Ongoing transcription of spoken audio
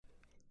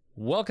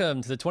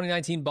Welcome to the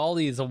 2019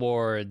 Baldies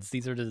Awards.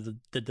 These are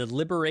the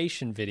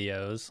deliberation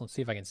videos. Let's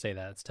see if I can say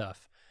that. It's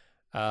tough.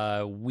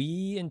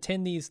 We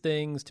intend these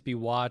things to be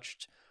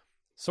watched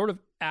sort of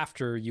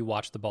after you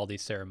watch the Baldies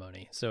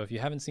ceremony. So if you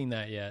haven't seen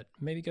that yet,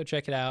 maybe go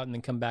check it out and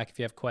then come back if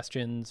you have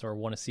questions or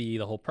want to see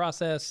the whole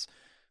process.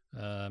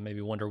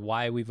 Maybe wonder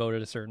why we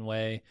voted a certain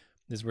way.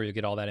 This is where you'll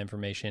get all that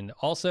information.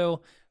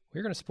 Also,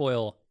 we're going to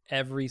spoil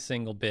every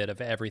single bit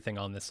of everything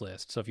on this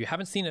list. So if you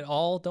haven't seen it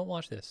all, don't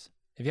watch this.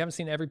 If you haven't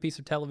seen every piece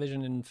of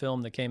television and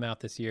film that came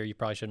out this year, you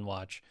probably shouldn't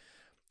watch.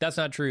 That's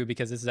not true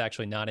because this is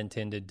actually not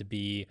intended to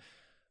be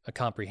a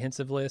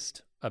comprehensive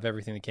list of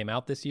everything that came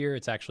out this year.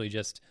 It's actually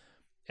just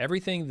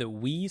everything that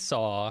we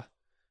saw,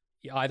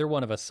 either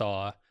one of us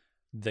saw,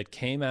 that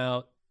came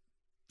out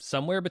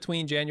somewhere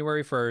between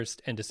January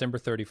 1st and December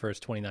 31st,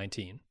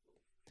 2019.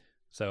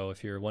 So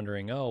if you're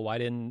wondering, oh, why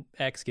didn't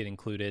X get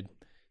included?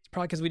 It's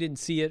probably because we didn't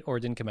see it or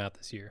it didn't come out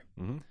this year.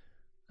 Mm-hmm.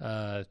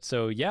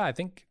 So yeah, I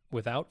think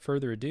without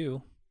further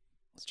ado,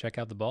 let's check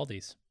out the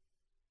Baldies.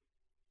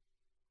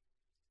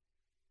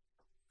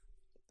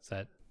 Is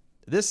that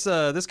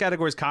This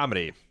category is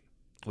comedy,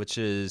 which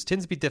tends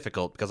to be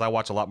difficult because I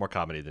watch a lot more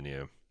comedy than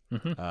you.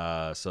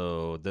 Mm-hmm.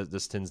 So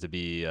this tends to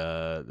be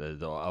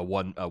a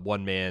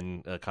one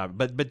man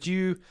comedy. But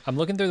you, I'm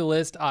looking through the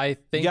list. I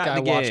think got in I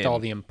the watched game. all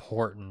the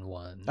important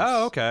ones.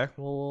 Oh, okay.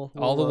 Well,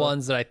 All the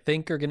ones that I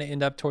think are going to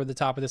end up toward the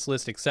top of this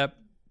list, except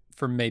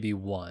for maybe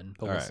one,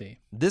 but all we'll right. see.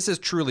 This is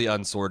truly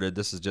unsorted.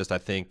 This is just, I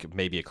think,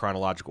 maybe a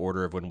chronological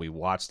order of when we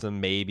watched them.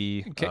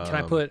 Maybe. Can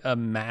I put a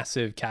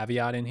massive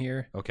caveat in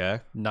here?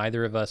 Okay.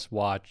 Neither of us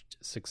watched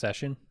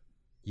Succession.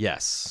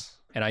 Yes.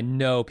 And I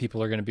know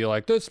people are going to be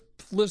like, this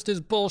list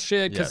is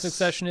bullshit because Yes.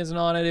 Succession isn't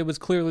on it. It was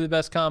clearly the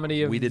best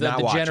comedy of We did the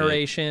not watch it.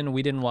 generation.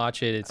 We didn't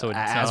watch it, so it's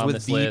As not on with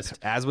this Veep, list.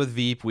 as with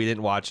Veep, we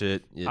didn't watch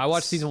it. I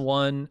watched season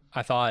 1.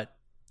 I thought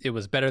it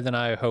was better than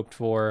I hoped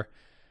for,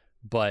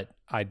 but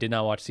I did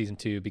not watch season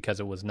 2 because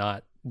it was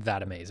not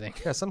that amazing.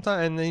 Yeah,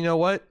 sometimes, and you know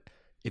what?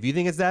 If you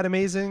think it's that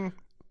amazing,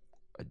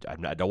 I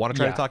don't want to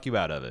try Yeah. to talk you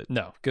out of it.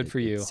 No, good for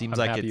you. It seems I'm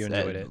like happy it's you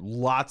enjoyed it.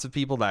 lots of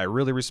people that I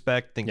really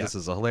respect think Yeah. this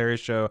is a hilarious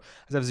show.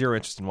 I just have zero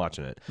interest in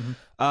watching it.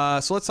 Mm-hmm.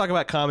 So let's talk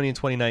about comedy in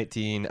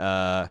 2019.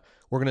 We're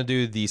going to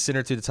do the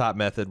center to the top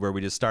method where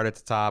we just start at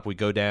the top, we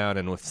go down,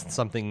 and if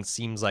something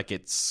seems like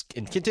it's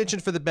in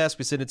contention for the best,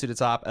 we send it to the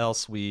top.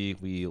 Else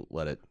we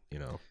let it,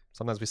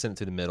 sometimes we send it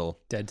to the middle.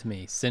 Dead to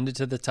me. Send it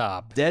to the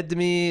top. Dead to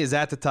Me is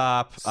at the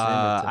top. Send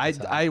it to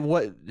the top.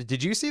 What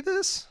did you see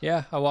this?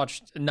 Yeah, I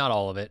watched not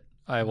all of it.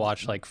 I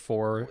watched like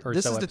 4 or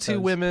This so is the episodes.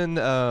 two women.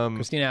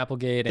 Christina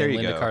Applegate there and you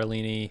Linda go.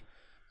 Cardellini.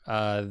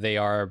 They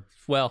are,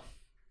 well,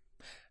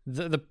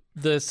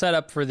 the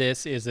setup for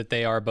this is that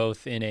they are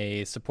both in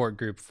a support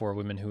group for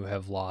women who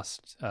have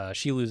lost.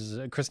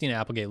 Christina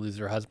Applegate loses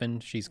her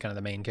husband. She's kind of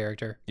the main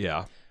character.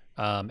 Yeah.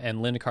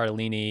 And Linda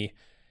Cardellini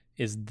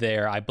is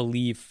there, I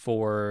believe,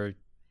 for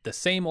the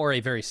same or a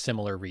very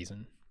similar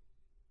reason.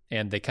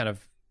 And they kind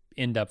of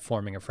end up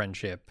forming a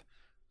friendship,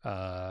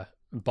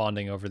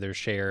 bonding over their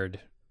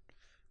shared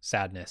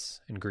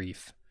sadness and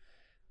grief.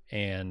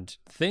 And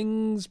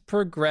things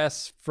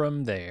progress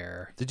from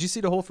there. Did you see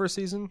the whole first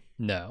season?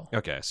 No.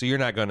 Okay, so you're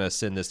not going to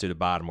send this to the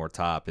bottom or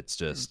top. It's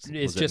just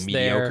It's was it just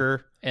mediocre.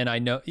 there. And I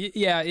know,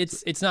 yeah,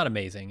 it's not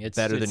amazing. It's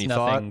Better than it's you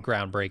nothing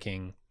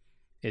groundbreaking.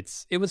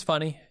 It was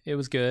funny. It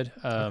was good.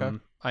 Okay.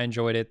 I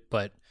enjoyed it,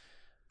 but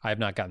I have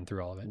not gotten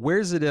through all of it.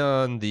 Where's it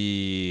on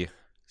the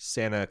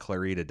Santa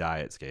Clarita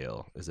diet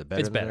scale? Is it better?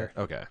 It's than better.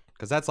 that? Okay,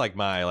 because that's like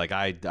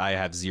I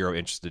have zero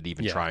interest in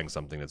even Yeah. trying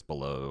something that's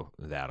below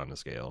that on the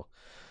scale.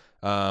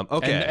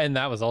 Okay, And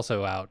that was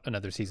also out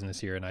another season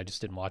this year, and I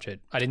just didn't watch it.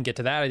 I didn't get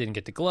to that. I didn't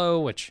get to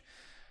Glow, which,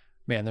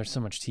 man, there's so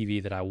much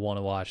TV that I want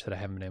to watch that I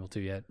haven't been able to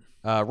yet.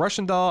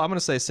 Russian Doll. I'm going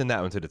to say send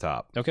that one to the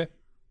top. Okay.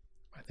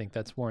 I think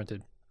that's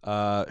warranted.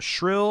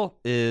 Shrill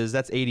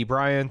that's A.D.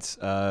 Bryant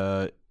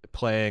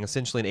playing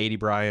essentially an A.D.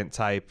 Bryant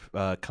type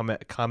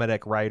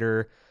comedic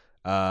writer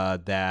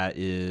that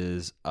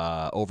is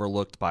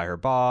overlooked by her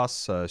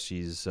boss.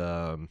 She's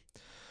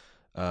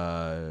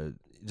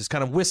just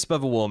kind of wisp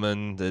of a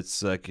woman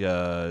that's like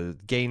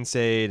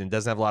gainsayed and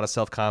doesn't have a lot of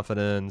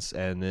self-confidence,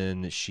 and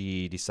then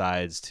she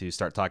decides to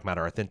start talking about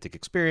her authentic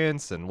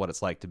experience and what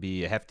it's like to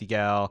be a hefty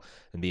gal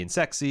and being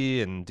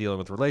sexy and dealing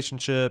with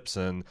relationships,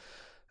 and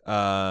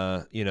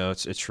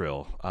it's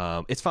Shrill.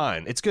 It's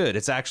fine. It's good.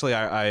 It's actually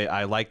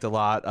I liked a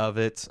lot of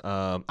it.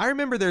 I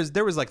remember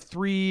there was like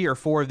 3 or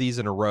 4 of these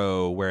in a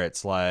row where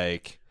it's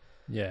like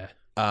Yeah.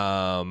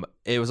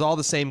 it was all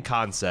the same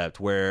concept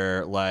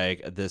where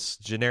like this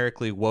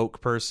generically woke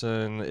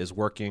person is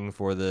working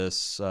for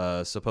this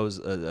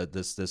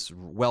this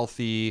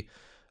wealthy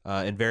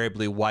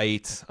invariably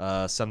white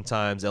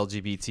sometimes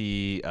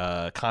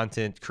LGBT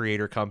content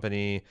creator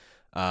company,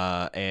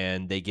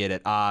 and they get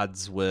at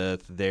odds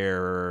with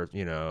their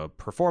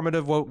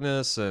performative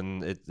wokeness,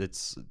 and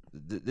it's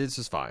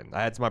just fine.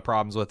 I had some of my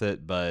problems with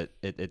it, but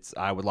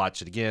I would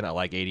watch it again. I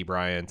like A.D.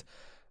 Bryant.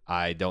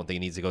 I don't think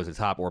it needs to go to the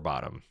top or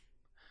bottom.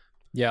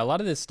 Yeah, a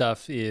lot of this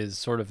stuff is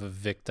sort of a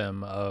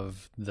victim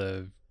of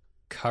the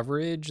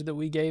coverage that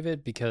we gave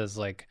it, because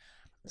like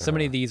so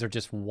many of these are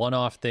just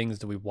one-off things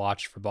that we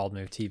watched for Bald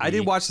Move TV. I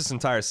did watch this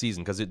entire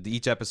season because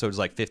each episode is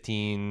like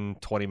 15,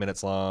 20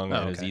 minutes long,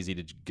 and it was easy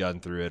to gun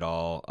through it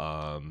all.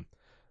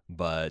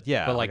 But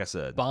yeah, but like I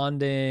said,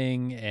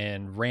 Bonding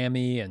and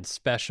Ramy and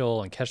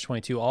Special and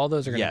Catch-22, all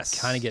those are going to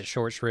kind of get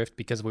short shrift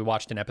because we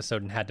watched an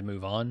episode and had to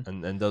move on.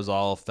 And those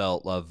all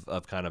felt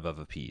of kind of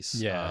a piece.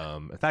 Yeah.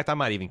 In fact, I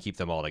might even keep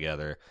them all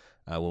together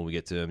when we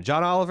get to them.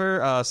 John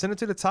Oliver, send it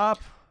to the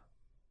top.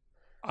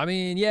 I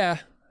mean, yeah.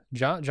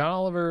 John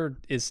Oliver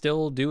is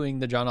still doing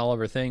the John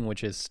Oliver thing,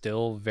 which is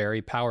still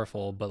very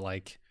powerful, but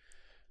like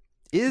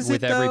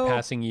with every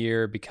passing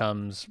year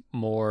becomes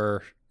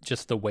more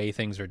just the way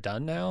things are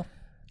done now.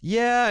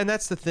 Yeah, and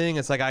that's the thing.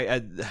 It's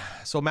like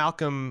so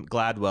Malcolm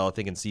Gladwell, I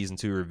think in season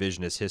 2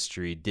 Revisionist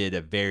History, did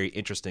a very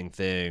interesting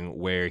thing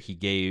where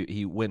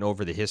he went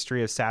over the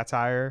history of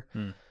satire,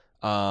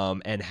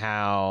 and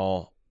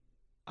how.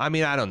 I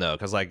mean, I don't know,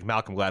 because like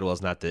Malcolm Gladwell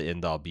is not the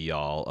end all be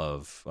all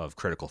of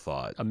critical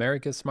thought.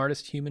 America's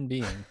smartest human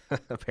being,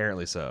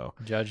 apparently so,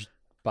 judged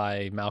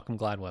by Malcolm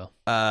Gladwell.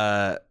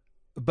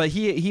 But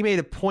he made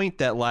a point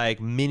that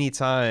like many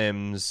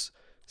times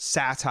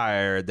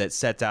satire that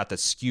sets out to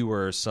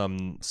skewer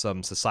some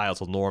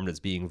societal norm that's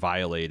being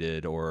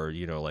violated, or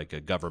like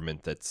a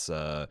government that's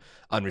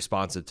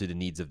unresponsive to the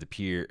needs of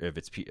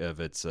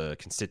its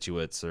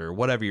constituents, or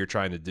whatever you're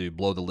trying to do,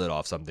 blow the lid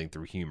off something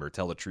through humor,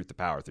 tell the truth to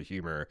power through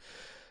humor,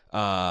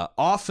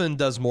 often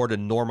does more to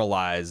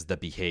normalize the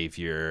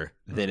behavior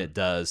than it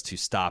does to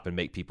stop and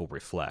make people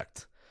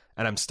reflect.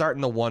 And I'm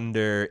starting to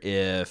wonder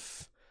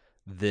if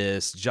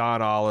this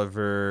John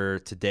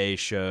Oliver, Today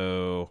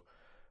Show,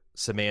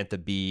 Samantha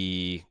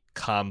Bee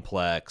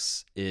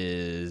complex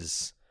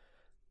is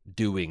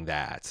doing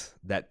that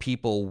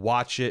people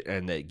watch it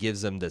and that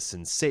gives them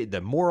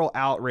the moral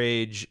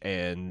outrage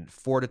and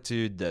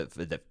fortitude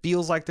that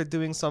feels like they're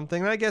doing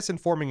something. And I guess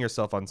informing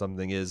yourself on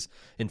something is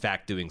in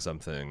fact doing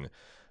something,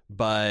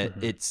 but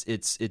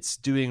it's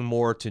doing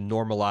more to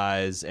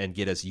normalize and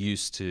get us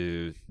used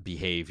to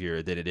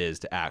behavior than it is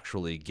to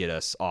actually get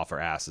us off our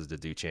asses to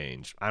do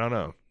change. I don't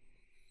know.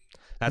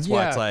 That's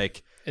why it's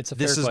like,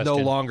 this is no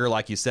longer,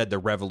 like you said, the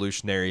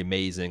revolutionary,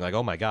 amazing, like,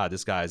 oh my God,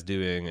 this guy's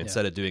doing,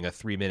 instead of doing a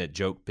 3-minute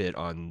joke bit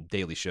on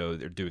Daily Show,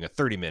 they're doing a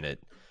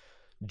 30-minute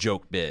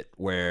joke bit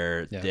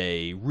where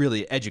they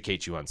really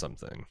educate you on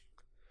something.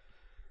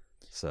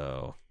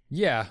 So.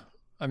 Yeah.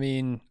 I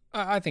mean,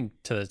 I think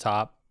to the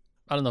top.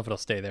 I don't know if it'll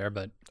stay there,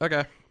 but.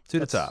 Okay. To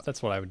the top.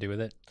 That's what I would do with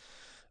it.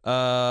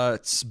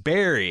 It's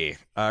Barry.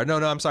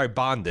 No, I'm sorry,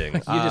 Bonding. You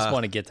just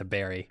want to get to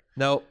Barry.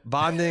 No,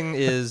 Bonding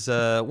is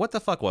what the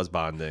fuck was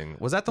Bonding?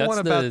 Was that the one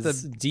about the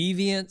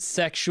deviant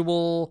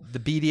sexual, the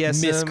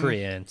BDSM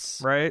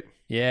miscreants, right?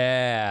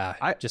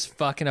 Yeah, just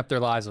fucking up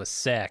their lives with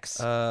sex.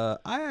 I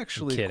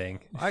actually I'm kidding.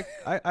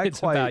 It's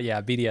about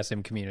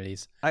BDSM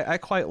communities. I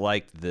quite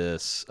liked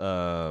this.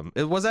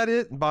 Was that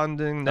it?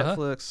 Bonding,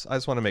 Netflix. I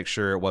just want to make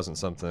sure it wasn't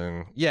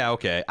something. Yeah,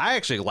 okay. I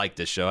actually liked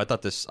this show.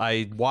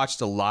 I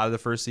watched a lot of the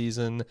first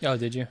season. Oh,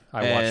 did you?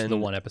 I watched the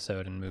one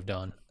episode and moved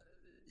on.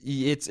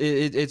 It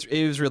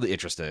was really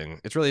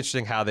interesting. It's really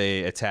interesting how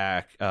they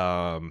attack.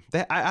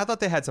 I thought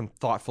they had some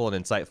thoughtful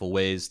and insightful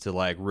ways to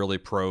like really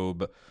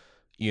probe,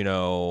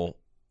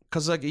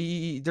 because like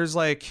there's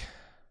like,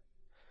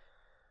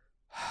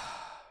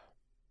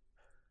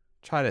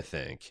 try to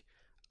think.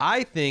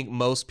 I think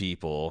most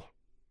people,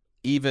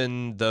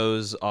 even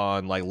those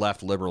on like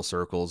left liberal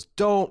circles,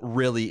 don't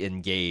really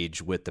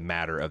engage with the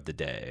matter of the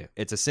day.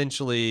 It's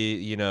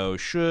essentially,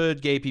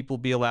 should gay people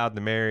be allowed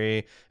to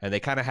marry? And they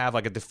kind of have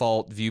like a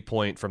default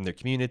viewpoint from their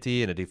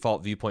community and a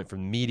default viewpoint from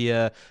the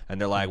media.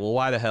 And they're like, well,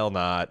 why the hell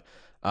not?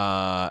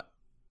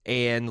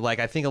 And like,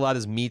 I think a lot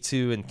of this Me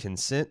Too and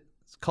consent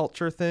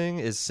culture thing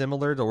is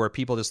similar to where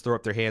people just throw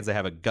up their hands. They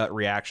have a gut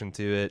reaction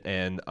to it.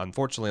 And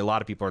unfortunately, a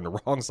lot of people are on the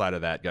wrong side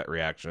of that gut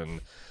reaction.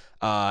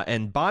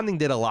 And Bonding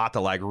did a lot to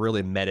like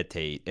really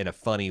meditate in a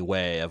funny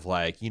way of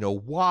like,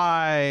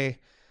 why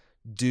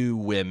do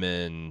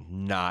women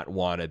not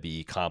want to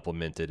be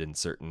complimented in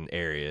certain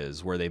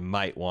areas where they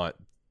might want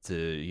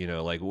to,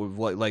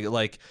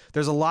 like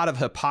there's a lot of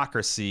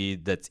hypocrisy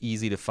that's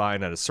easy to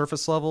find at a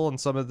surface level in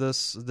some of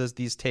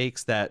these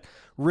takes that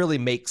really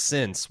make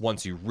sense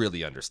once you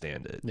really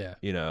understand it. Yeah.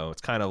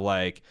 It's kind of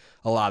like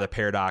a lot of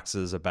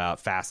paradoxes about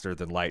faster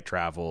than light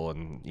travel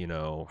and,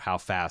 how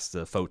fast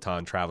the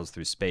photon travels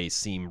through space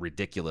seem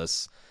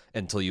ridiculous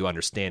until you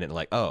understand it and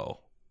like, oh,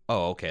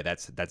 okay,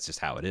 that's just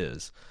how it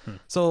is.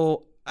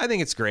 So I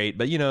think it's great.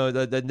 But,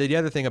 the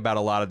other thing about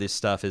a lot of this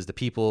stuff is the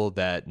people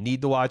that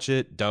need to watch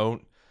it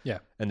don't. Yeah.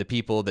 And the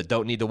people that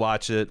don't need to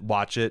watch it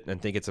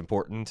and think it's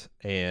important,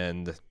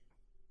 and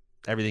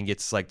everything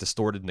gets like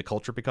distorted in the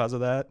culture because of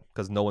that,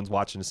 because no one's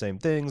watching the same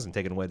things and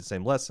taking away the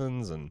same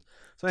lessons. And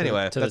so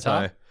anyway, that's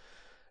why.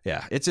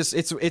 Yeah,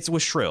 it's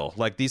with Shrill.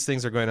 Like these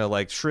things are going to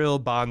like Shrill,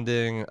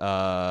 Bonding,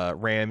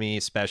 Ramy,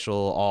 Special,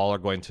 all are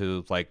going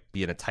to like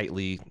be in a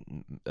tightly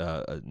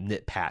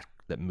knit pack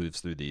that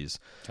moves through these.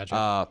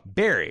 Gotcha.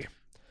 Barry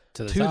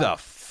to the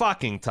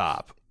fucking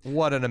top.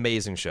 What an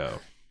amazing show.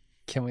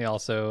 Can we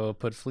also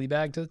put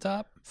Fleabag to the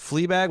top?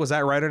 Fleabag, was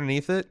that right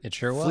underneath it? It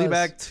sure was.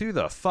 Fleabag to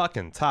the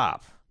fucking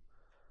top.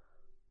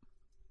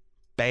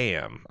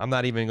 Bam. I'm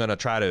not even going to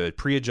try to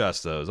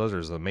pre-adjust those. Those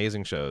are some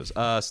amazing shows.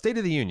 State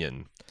of the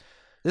Union.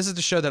 This is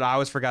the show that I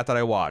always forgot that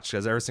I watched,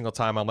 because every single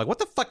time I'm like, what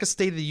the fuck is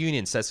State of the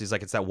Union? Cecily's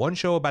like, it's that one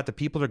show about the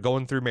people that are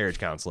going through marriage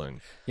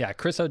counseling. Yeah,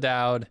 Chris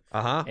O'Dowd.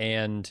 Uh-huh.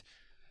 And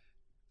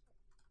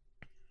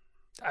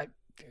I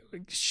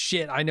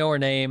know her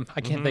name.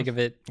 I can't think of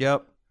it.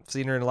 Yep.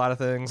 Seen her in a lot of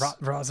things.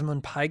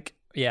 Rosamund Pike.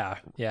 Yeah.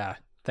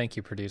 Thank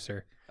you,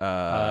 producer.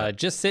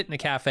 Just sit in a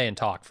cafe and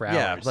talk for hours.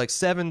 Yeah, like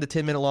 7 to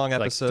 10 minute long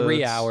episodes. Like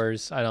 3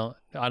 hours. I don't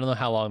know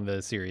how long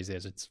the series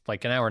is. It's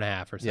like an hour and a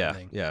half or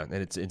something. Yeah, and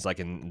it's like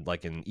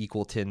in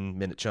equal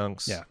 10-minute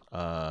chunks. Yeah.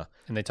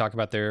 And they talk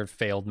about their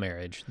failed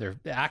marriage. They're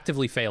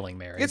actively failing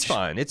marriage. It's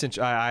fine.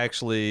 I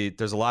actually,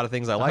 there's a lot of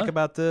things I like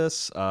about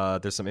this.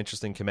 There's some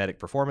interesting comedic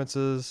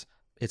performances.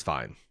 It's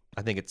fine.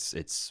 I think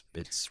it's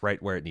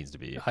right where it needs to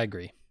be. I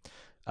agree.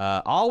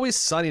 Always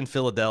Sunny in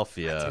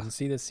Philadelphia. I didn't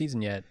see this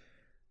season yet.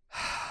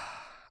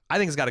 I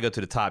think it's got to go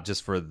to the top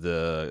just for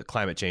the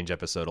climate change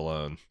episode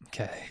alone.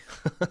 Okay.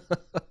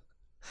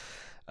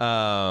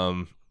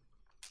 Tuca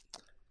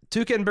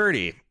and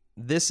Birdie.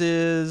 This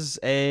is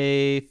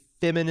a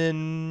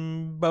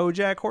feminine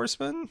BoJack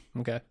Horseman.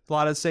 Okay. A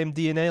lot of the same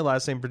DNA, a lot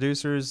of the same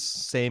producers,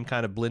 same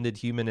kind of blended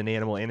human and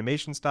animal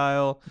animation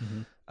style.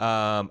 Mm-hmm.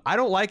 I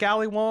don't like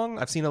Ali Wong.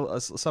 I've seen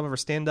some of her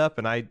stand up,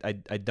 and I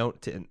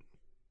don't.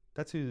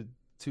 That's who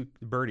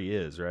Birdie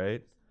is,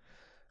 right?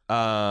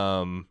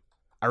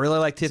 I really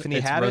like Tiffany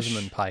it's Haddish.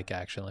 Rosamund Pike,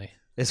 actually.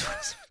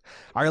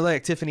 I really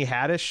like Tiffany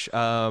Haddish,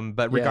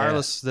 but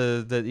regardless,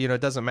 the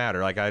it doesn't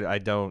matter. Like I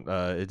don't.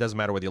 It doesn't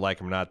matter whether you like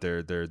them or not.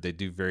 They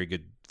do very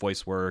good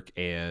voice work,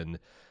 and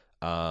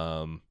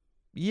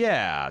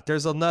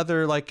there's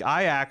another. Like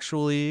I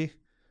actually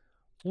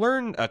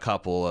learned a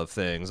couple of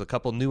things, a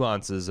couple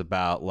nuances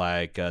about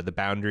like the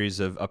boundaries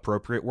of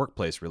appropriate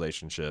workplace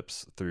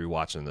relationships through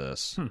watching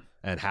this,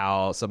 and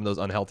how some of those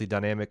unhealthy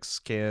dynamics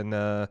can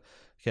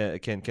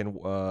come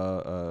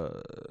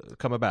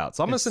about.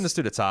 So I'm gonna send this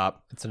to the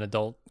top. It's an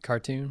adult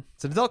cartoon.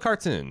 It's an adult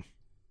cartoon.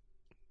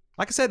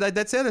 Like I said,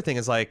 that's the other thing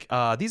is like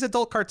these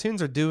adult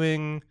cartoons are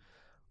doing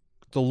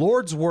the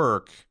Lord's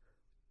work,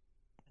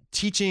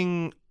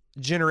 teaching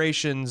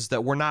generations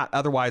that were not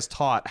otherwise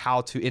taught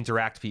how to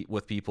interact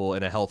with people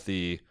in a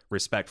healthy,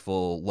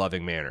 respectful,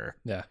 loving manner.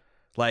 Yeah.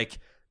 Like,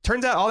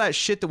 turns out all that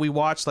shit that we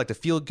watched, like the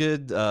feel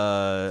good,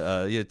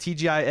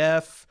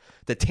 TGIF,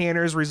 the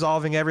Tanners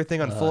resolving everything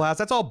on Full House,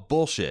 that's all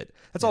bullshit.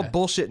 That's all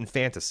bullshit and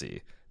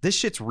fantasy. This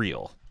shit's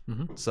real.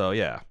 Mm-hmm. So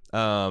yeah,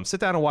 sit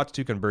down and watch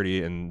Tuca and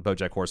Birdie and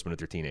BoJack Horseman with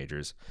your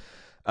teenagers.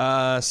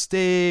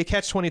 Stay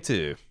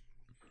Catch-22.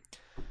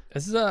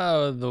 This is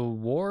the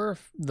war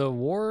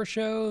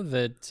show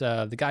that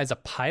the guy's a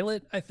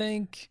pilot, I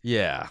think.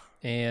 Yeah,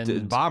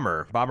 and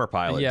bomber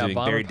pilot doing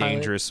very pilot.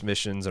 dangerous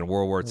missions in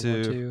World War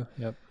II.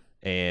 Yep.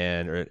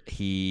 And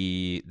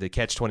the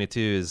Catch-22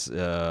 is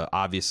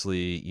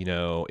obviously,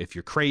 if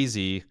you're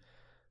crazy,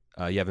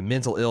 you have a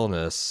mental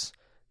illness,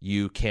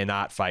 you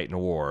cannot fight in a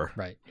war.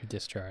 Right, you're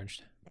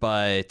discharged.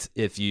 But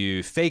if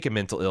you fake a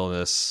mental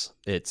illness,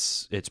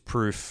 it's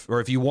proof, or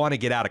if you want to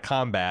get out of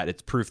combat,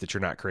 it's proof that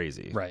you're not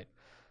crazy. Right.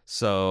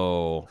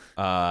 So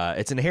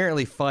it's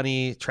inherently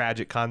funny,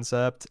 tragic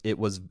concept. It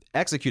was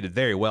executed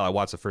very well. I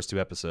watched the first 2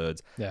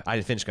 episodes. Yeah. I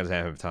didn't finish because I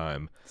didn't have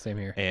time. Same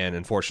here. And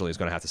unfortunately, it's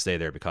going to have to stay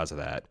there because of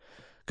that.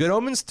 Good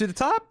Omens to the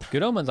top.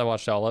 Good Omens I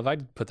watched all of.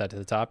 I'd put that to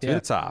the top. To the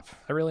top.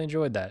 I really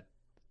enjoyed that.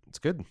 It's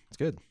good. It's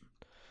good.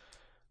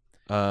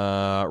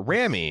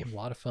 Rami. A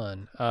lot of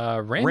fun.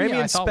 Rami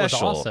I thought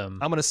Special. was awesome.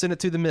 I'm going to send it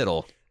to the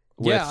middle.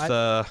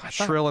 Yeah, with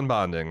Shrill and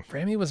Bonding.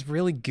 Rami was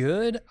really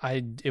good.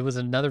 It was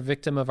another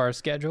victim of our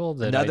schedule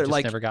that I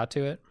just never got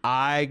to it.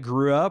 I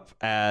grew up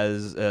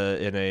as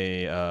in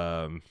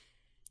a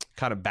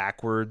kind of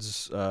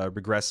backwards,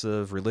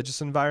 regressive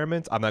religious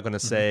environment. I'm not going to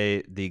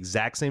say the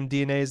exact same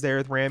DNA is there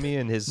with Rami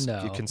and his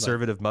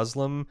conservative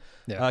Muslim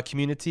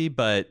community,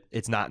 but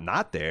it's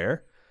not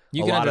there.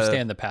 You can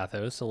understand the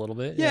pathos a little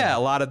bit. Yeah, a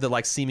lot of the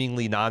like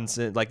seemingly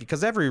nonsense, like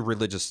because every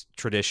religious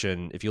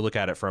tradition, if you look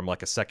at it from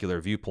like a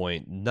secular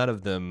viewpoint, none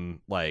of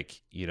them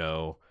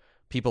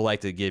people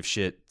like to give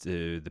shit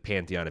to the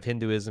pantheon of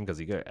Hinduism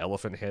because you got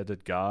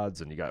elephant-headed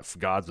gods and you got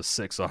gods with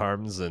 6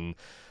 arms, and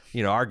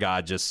our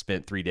God just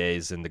spent 3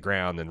 days in the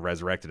ground and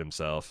resurrected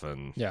himself,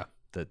 and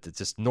that's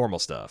just normal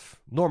stuff,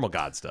 normal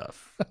God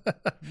stuff.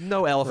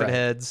 No elephant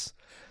heads.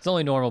 It's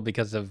only normal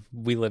because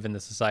we live in the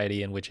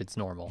society in which it's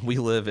normal. We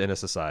live in a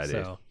society.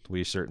 So,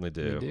 we certainly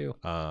do. We do.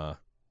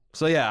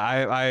 So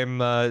yeah,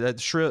 I'm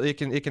Shrill. It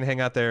can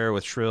hang out there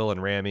with Shrill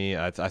and Rami.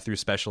 I threw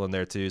Special in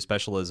there too.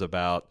 Special is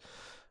about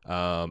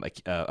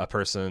a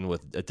person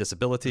with a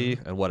disability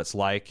and what it's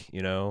like,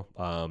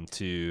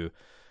 to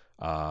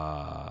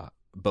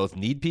both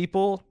need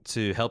people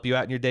to help you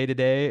out in your day to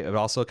day, but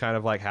also kind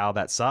of like how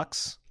that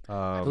sucks.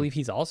 I believe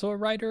he's also a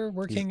writer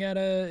working at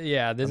a...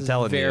 Yeah, this is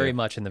very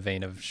much in the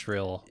vein of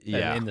Shrill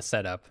in the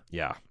setup.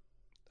 Yeah.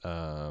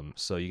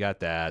 So you got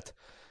that.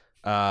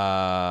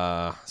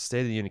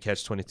 State of the Union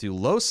Catch 22.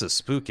 Los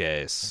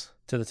Spookies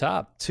To the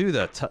top. to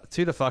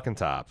the fucking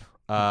top.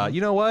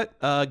 You know what?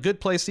 Good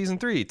Place season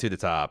 3 to the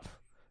top.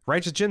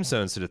 Righteous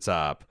Gemstones to the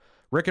top.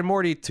 Rick and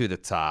Morty to the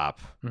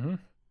top. Mm-hmm.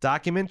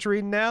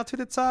 Documentary Now to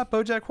the top.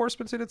 BoJack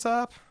Horseman to the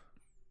top.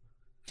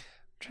 I'm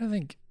trying to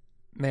think.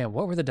 Man,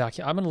 what were the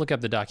I'm going to look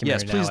up the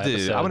documentary. Yes, please Now do.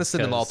 episodes, I'm going to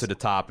send them all to the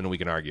top, and we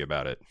can argue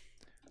about it.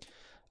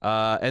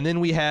 And then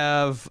we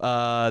have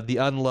the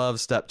unloved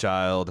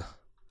stepchild.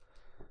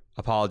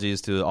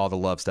 Apologies to all the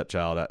loved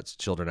stepchild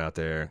children out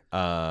there.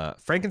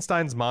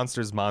 Frankenstein's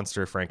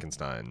Monster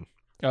Frankenstein.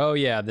 Oh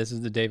yeah, this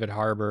is the David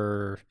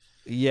Harbour.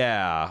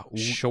 Yeah,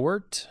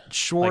 short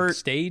like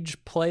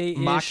stage play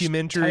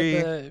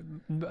mockumentary.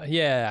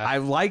 Yeah, I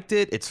liked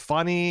it. It's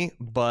funny,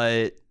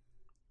 but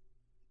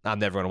I'm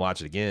never going to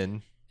watch it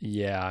again.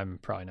 Yeah, I'm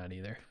probably not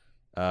either.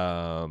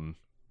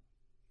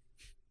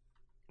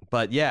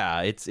 But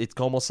yeah, it's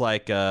almost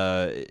like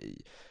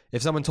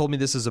if someone told me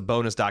this is a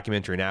bonus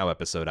documentary now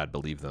episode, I'd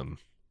believe them.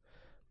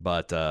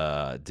 But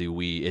do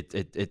we?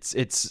 It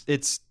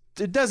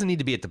doesn't need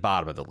to be at the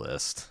bottom of the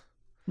list.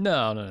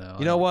 No.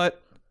 You know what?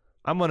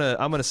 I'm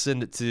gonna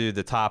send it to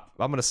the top.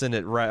 I'm gonna send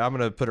it right. I'm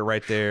gonna put it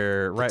right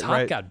there. The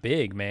top got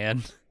big,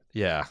 man.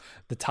 Yeah,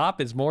 the top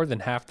is more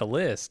than half the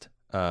list.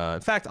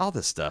 In fact, all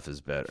this stuff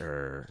is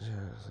better.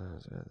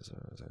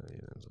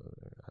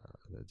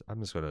 I'm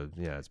just gonna.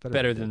 Yeah, it's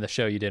better than the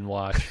show you didn't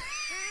watch.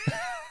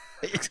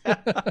 I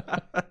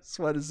just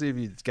wanted to see if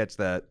you catch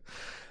that.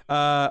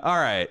 All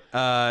right.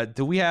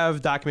 Do we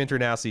have Documentary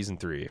Now season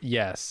 3?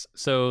 Yes.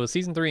 So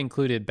season 3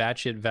 included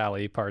Batshit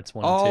Valley parts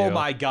 1 and 2. Oh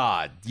my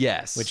God.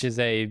 Yes. Which is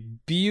a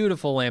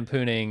beautiful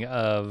lampooning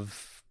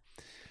of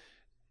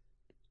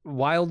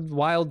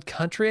Wild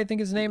Country, I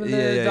think is the name of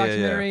the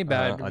documentary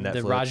about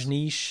the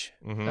Rajneesh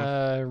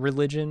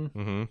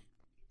religion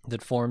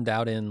that formed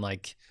out in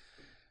like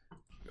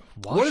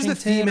Washington what is the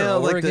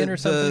female, or Oregon like or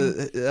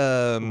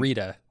something?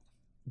 Rita.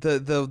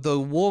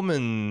 The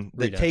woman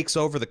that Rita. takes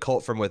over the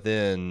cult from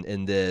within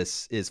in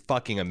this is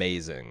fucking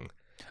amazing.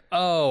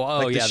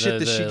 Oh, like yeah. The shit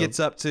that she gets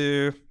up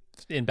to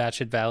in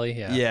Batshit Valley.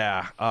 Yeah.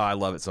 Yeah. Oh, I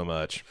love it so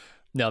much.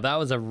 No, that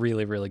was a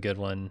really, really good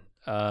one.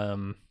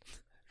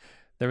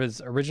 There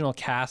was original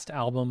cast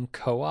album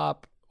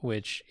Co-op,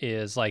 which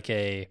is like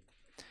an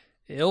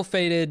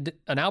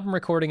album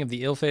recording of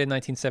the ill-fated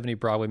 1970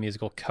 Broadway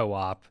musical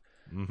Co-op,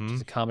 which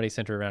is a comedy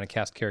centered around a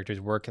cast of characters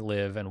who work,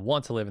 live, and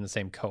want to live in the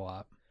same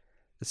co-op.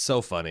 It's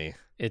so funny.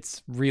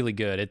 It's really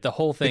good. The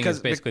whole thing is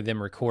basically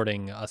them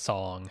recording a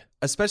song.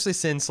 Especially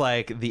since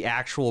like the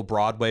actual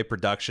Broadway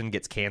production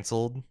gets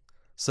canceled.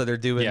 So they're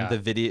doing the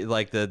video,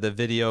 like the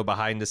video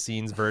behind the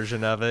scenes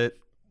version of it.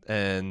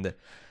 And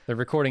they're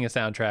recording a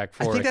soundtrack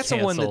for I think that's the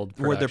one where the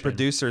production.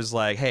 producer's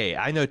like, hey,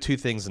 I know two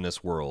things in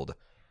this world.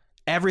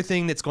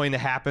 Everything that's going to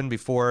happen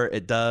before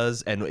it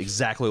does and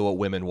exactly what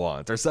women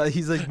want. Or so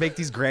he's like make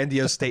these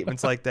grandiose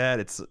statements like that.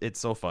 It's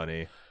so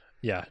funny.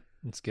 Yeah,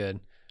 it's good.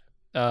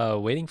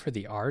 Waiting for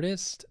the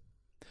Artist.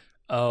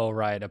 Oh,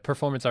 right. A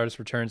performance artist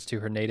returns to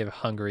her native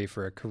Hungary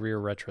for a career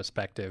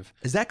retrospective.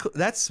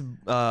 That's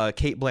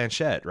Cate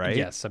Blanchett, right?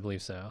 Yes, I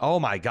believe so. Oh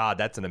my God,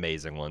 that's an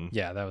amazing one.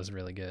 Yeah, that was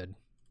really good.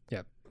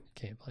 Yep,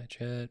 Cate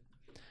Blanchett.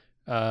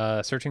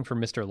 Searching for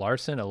Mr.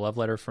 Larson, a love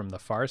letter from the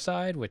Far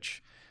Side,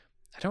 which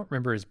I don't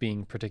remember as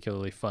being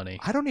particularly funny.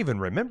 I don't even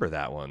remember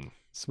that one.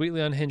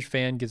 Sweetly Unhinged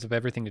fan gives up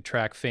everything to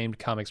track famed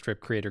comic strip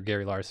creator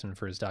Gary Larson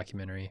for his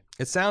documentary.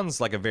 It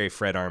sounds like a very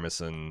Fred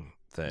Armisen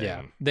thing.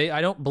 Yeah,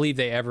 I don't believe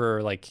they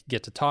ever like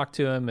get to talk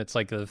to him. It's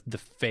like the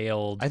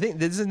failed. I think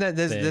that's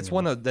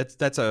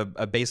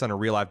based on a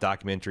real life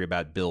documentary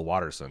about Bill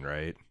Watterson,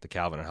 right? The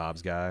Calvin and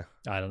Hobbes guy.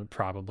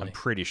 Probably. I'm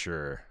pretty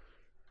sure.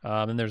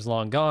 And there's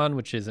Long Gone,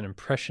 which is an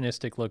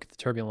impressionistic look at the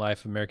turbulent life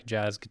of American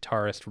jazz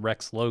guitarist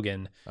Rex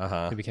Logan,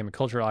 who became a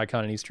cultural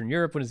icon in Eastern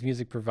Europe when his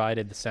music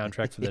provided the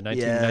soundtrack for the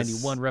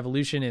 1991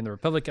 revolution in the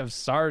Republic of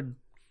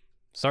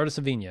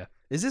Sardisavina.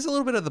 Is this a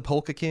little bit of the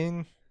Polka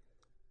King?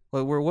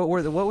 What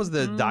was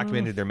the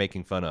documentary they're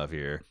making fun of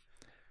here?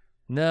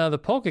 No, the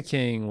Polka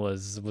King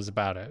was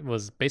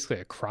basically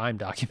a crime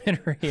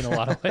documentary in a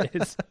lot of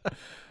ways.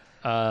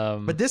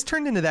 But this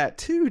turned into that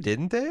too,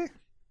 didn't they?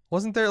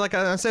 Wasn't there like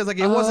I said, like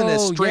it wasn't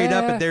as straight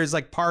up, but there's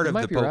like part of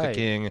the Polka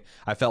King.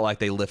 I felt like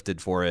they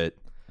lifted for it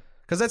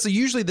because that's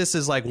usually this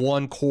is like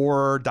one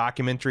core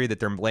documentary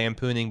that they're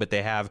lampooning, but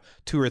they have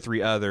 2 or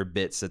 3 other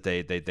bits that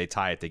they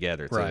tie it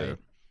together too. Right.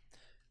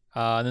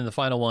 And then the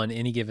final one,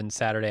 Any Given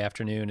Saturday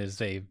Afternoon,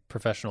 is a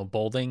professional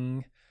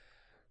bowling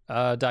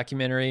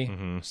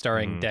documentary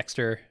starring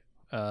Dexter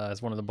as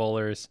one of the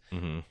bowlers,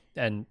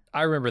 and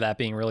I remember that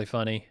being really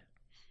funny.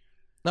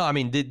 No, I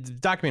mean the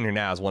documentary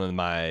now is one of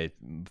my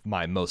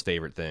most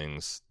favorite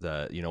things.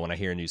 When I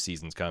hear new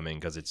seasons coming,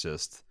 because it's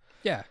just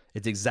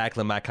it's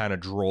exactly my kind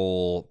of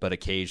droll, but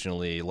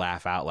occasionally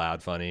laugh out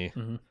loud funny.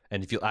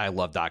 And I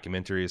love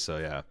documentaries, so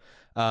yeah.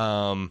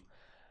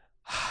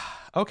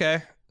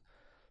 Okay,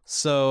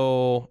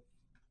 so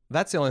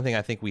that's the only thing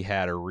I think we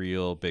had a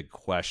real big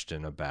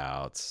question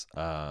about.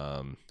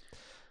 So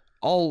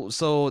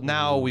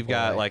now we've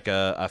got like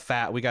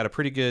we got a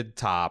pretty good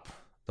top.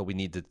 that we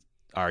need to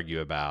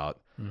argue about.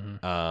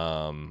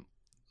 Mm-hmm.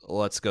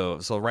 Let's go.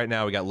 So right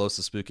now we got Los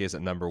Espookys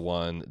at number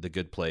 1, The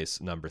Good Place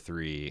number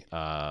 3.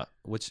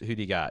 Who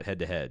do you got head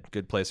to head?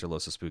 Good Place or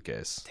Los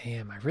Espookys?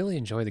 Damn, I really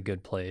enjoy The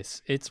Good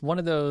Place. It's one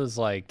of those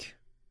like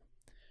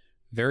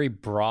very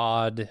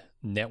broad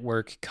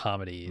network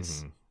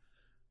comedies,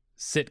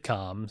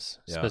 sitcoms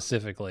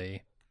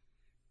specifically,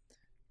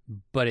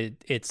 but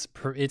it's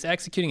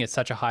executing at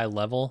such a high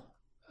level,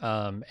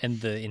 and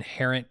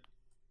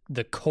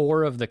the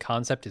core of the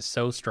concept is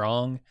so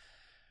strong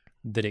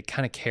that it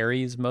kind of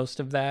carries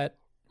most of that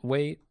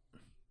weight.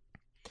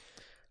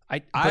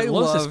 But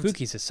Los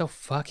Espookys is so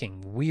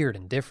fucking weird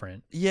and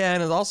different. Yeah,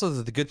 and it's also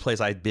The Good Place.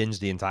 I binged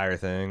the entire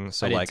thing,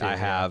 so I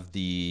have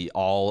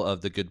all of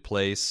The Good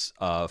Place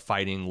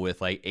fighting with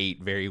like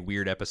 8 very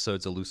weird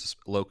episodes of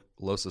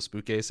Los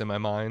Espookys in my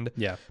mind.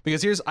 Yeah,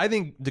 because I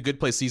think The Good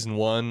Place season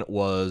 1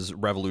 was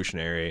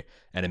revolutionary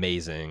and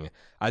amazing.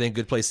 I think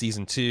Good Place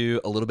season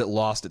 2 a little bit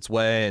lost its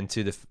way, and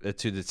to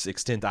this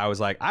extent, I was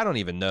like, I don't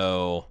even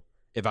know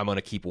if I'm going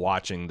to keep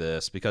watching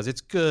this, because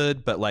it's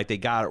good, but like they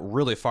got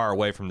really far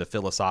away from the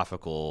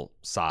philosophical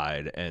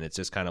side, and it's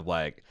just kind of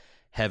like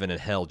heaven and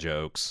hell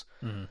jokes.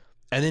 Mm-hmm.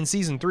 And then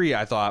season 3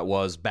 I thought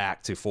was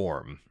back to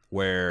form,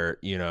 where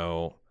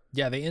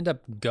yeah, they end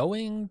up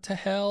going to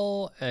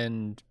hell,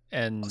 and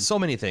so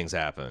many things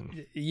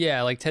happen.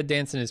 Yeah, like Ted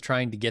Danson is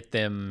trying to get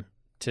them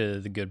to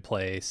the good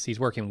place. He's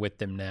working with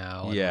them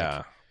now.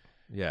 Yeah.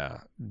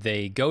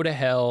 They go to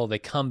hell, they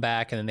come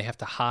back, and then they have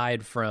to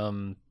hide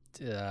from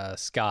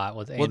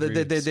Scott. They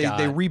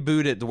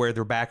reboot it to where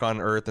they're back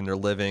on Earth and they're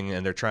living,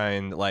 and they're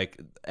trying, like,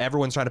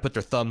 everyone's trying to put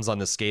their thumbs on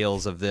the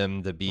scales of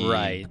them to be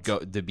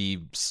to be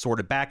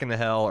sorted back into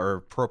hell or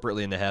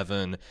appropriately into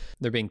heaven.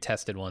 They're being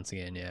tested once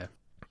again. Yeah.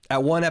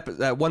 At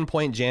one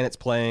point, Janet's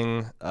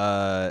playing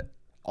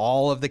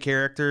all of the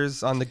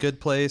characters on The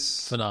Good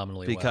Place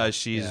phenomenally because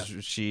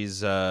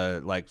she's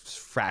like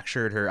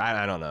fractured her.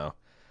 I don't know,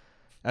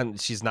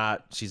 and she's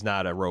not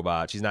a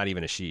robot. She's not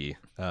even a she.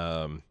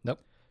 Nope.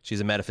 She's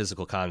a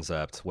metaphysical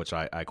concept, which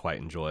I quite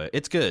enjoy.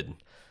 It's good.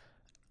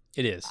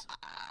 It is.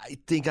 I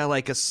think I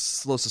like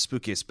Los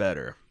Espookys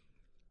better.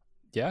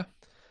 Yeah.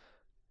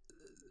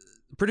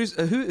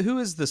 Who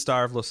is the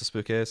star of Los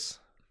Espookys?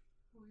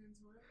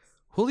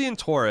 Julian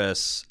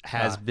Torres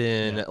has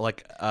been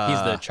like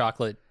he's the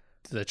chocolatier.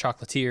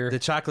 The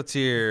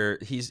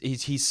chocolatier.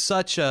 He's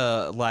such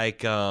a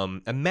like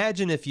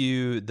imagine if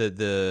you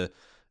the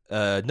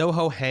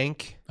NoHo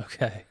Hank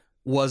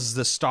was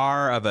the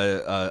star of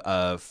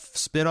a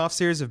spin-off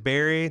series of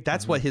Barry.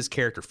 That's what his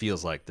character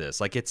feels like.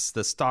 This, like, it's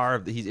the star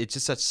of it's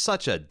just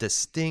such a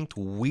distinct,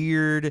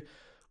 weird,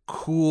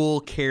 cool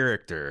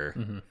character.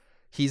 Mm-hmm.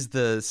 He's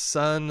the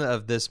son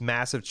of this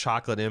massive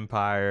chocolate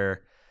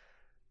empire,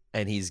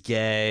 and he's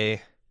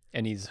gay,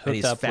 and he's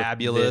hooked up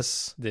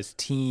fabulous. With this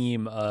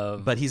team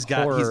of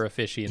horror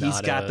aficionados.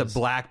 He's got the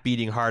black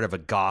beating heart of a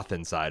goth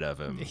inside of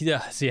him. He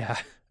does, yeah.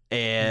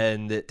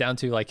 And down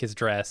to like his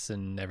dress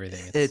and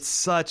everything. It's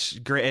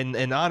such great,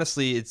 and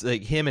honestly, it's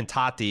like him and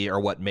Tati are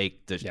what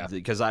make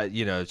because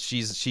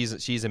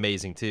she's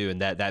amazing too,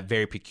 and that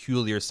very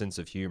peculiar sense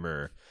of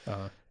humor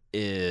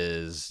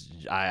is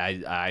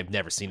I've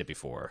never seen it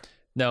before.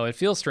 No, it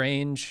feels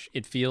strange.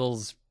 It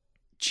feels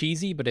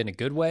cheesy, but in a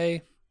good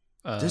way.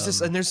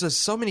 There's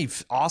so many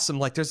awesome,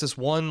 like, there's this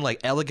one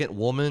like elegant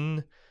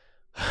woman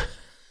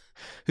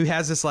who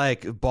has this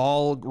like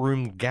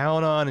ballroom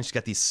gown on, and she's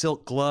got these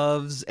silk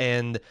gloves,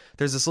 and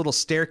there's this little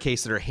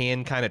staircase that her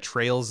hand kind of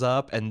trails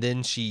up, and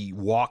then she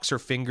walks her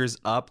fingers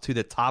up to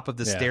the top of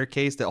the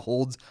staircase that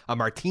holds a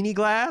martini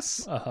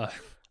glass.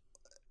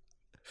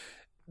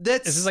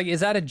 Is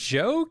that a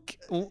joke?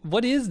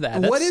 What is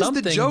that? What is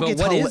the joke?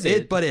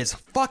 But it's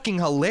fucking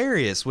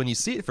hilarious when you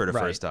see it for the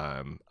first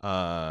time.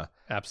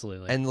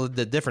 Absolutely. And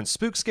the different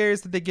spook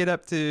scares that they get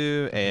up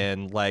to,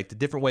 and like the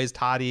different ways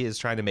Toddy is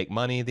trying to make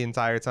money the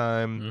entire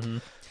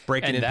time,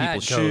 breaking in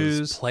people's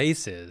shoes.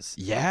 Places.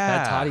 Yeah.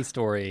 That Toddy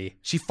story.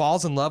 She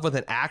falls in love with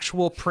an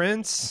actual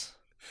prince.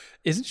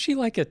 Isn't she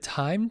like a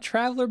time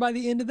traveler by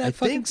the end of that I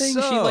fucking think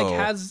thing?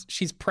 So.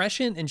 She's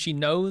prescient, and she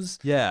knows.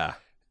 Yeah.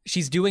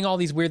 She's doing all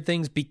these weird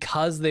things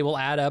because they will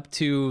add up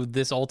to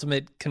this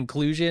ultimate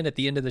conclusion at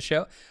the end of the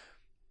show.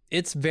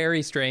 It's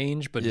very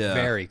strange, but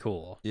very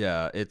cool.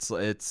 Yeah,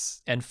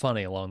 it's and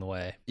funny along the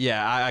way.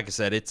 Yeah, like I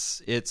said, it's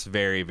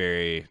very,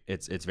 very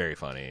it's very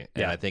funny,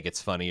 and I think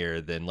it's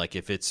funnier than like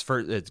if it's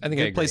I think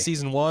Good Place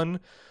season 1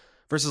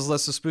 versus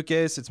Los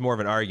Espookys. It's more of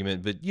an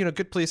argument, but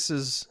Good Place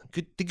is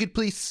good. The Good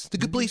Place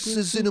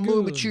is in a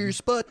more mature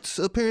spot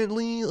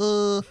apparently.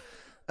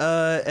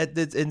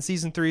 In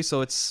season 3,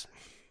 so it's.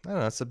 I don't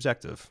know. It's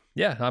subjective.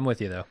 Yeah, I'm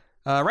with you, though.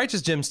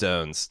 Righteous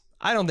Gemstones.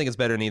 I don't think it's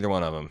better than either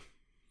one of them.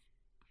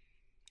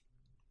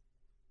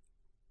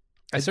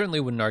 I certainly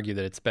wouldn't argue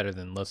that it's better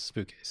than Los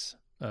Espookys.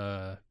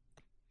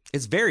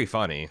 It's very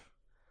funny.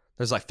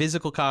 There's like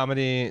physical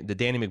comedy. The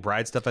Danny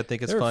McBride stuff, I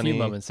think, is funny. There are a few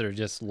moments that are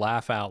just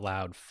laugh out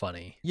loud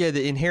funny. Yeah,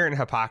 the inherent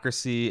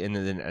hypocrisy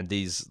in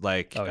these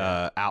like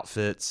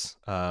outfits.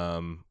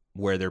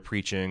 where they're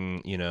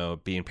preaching,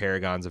 being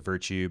paragons of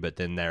virtue, but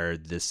then they're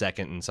the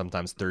second and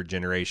sometimes third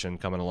generation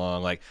coming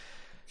along. Like,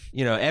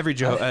 every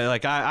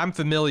like I'm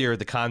familiar with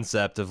the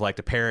concept of like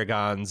the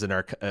paragons in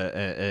our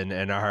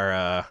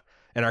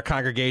in our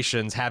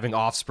congregations having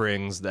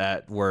offsprings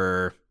that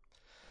were.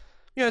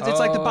 It's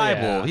like the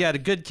Bible. Yeah. You had a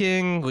good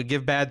king would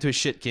give bad to a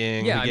shit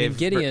king. Yeah,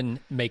 Gideon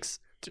makes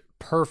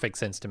perfect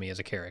sense to me as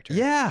a character.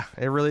 Yeah,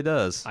 it really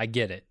does. I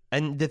get it.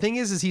 And the thing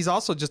is he's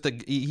also just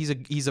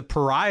he's a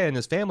pariah in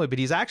his family, but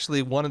he's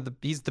actually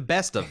he's the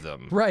best of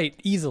them. Right,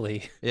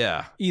 easily.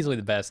 Yeah. Easily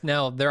the best.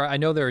 Now, I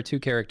know there are two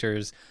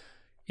characters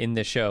in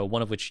this show,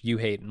 one of which you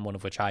hate and one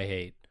of which I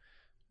hate.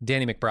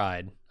 Danny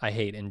McBride, I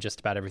hate in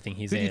just about everything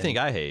he's in. Who do you think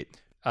I hate?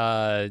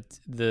 The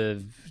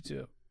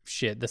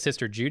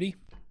sister Judy.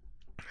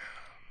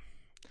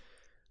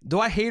 Do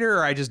I hate her,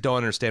 or I just don't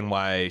understand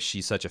why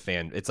she's such a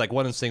fan? It's like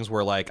one of those things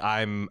where like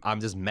I'm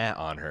just mad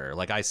on her.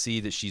 Like I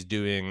see that she's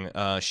doing.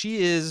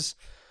 She is,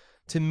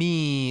 to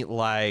me,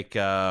 like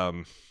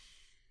I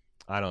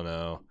don't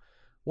know,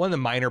 one of the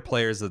minor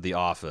players of The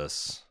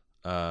Office.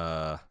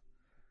 Like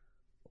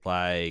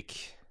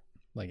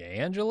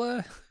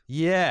Angela.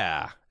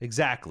 Yeah,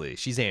 exactly.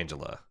 She's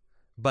Angela,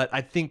 but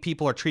I think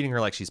people are treating her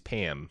like she's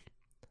Pam,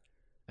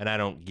 and I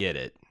don't get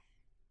it.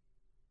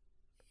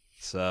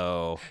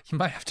 So you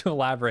might have to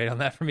elaborate on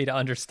that for me to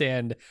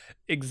understand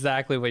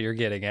exactly what you're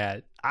getting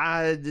at.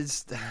 I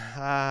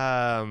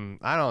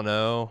don't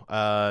know.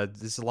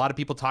 There's a lot of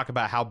people talk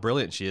about how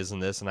brilliant she is in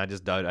this, and I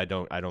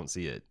don't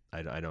see it.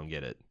 I don't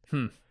get it.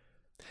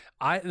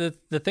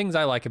 The things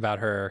I like about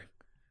her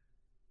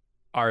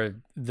are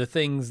the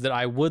things that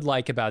I would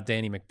like about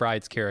Danny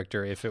McBride's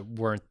character if it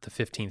weren't the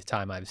 15th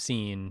time I've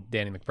seen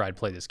Danny McBride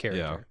play this character.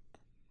 Yeah.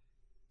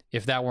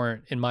 If that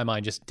weren't, in my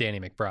mind, just Danny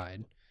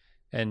McBride.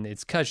 And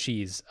it's because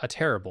she's a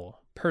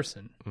terrible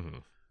person.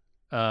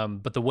 Mm-hmm.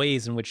 But the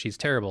ways in which she's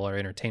terrible are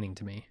entertaining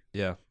to me.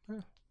 Yeah.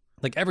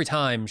 Like every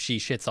time she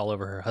shits all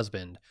over her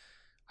husband,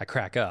 I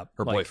crack up.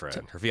 Her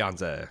boyfriend, her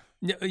fiance.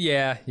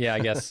 Yeah, I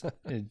guess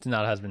it's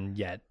not a husband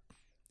yet.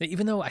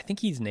 Even though I think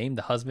he's named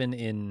the husband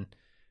in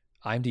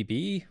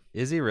IMDb.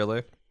 Is he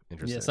really?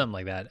 Interesting. Yeah, something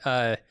like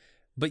that.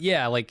 But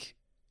yeah, like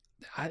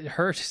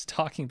her just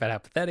talking about how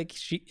pathetic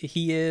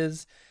he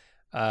is.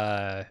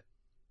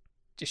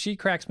 She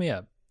cracks me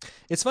up.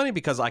 It's funny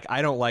because like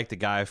I don't like the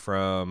guy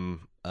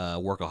from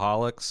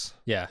Workaholics.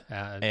 Yeah.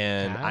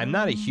 And I'm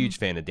not a huge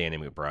fan of Danny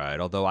McBride,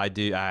 although I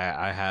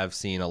have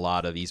seen a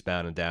lot of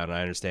Eastbound and Down, and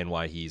I understand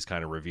why he's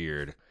kind of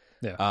revered.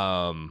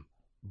 Yeah.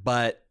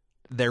 But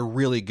they're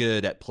really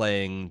good at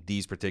playing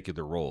these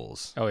particular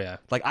roles. Oh yeah.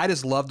 Like I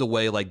just love the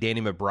way like Danny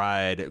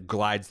McBride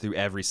glides through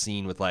every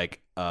scene with like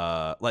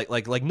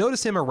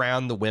notice him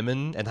around the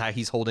women and how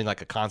he's holding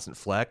like a constant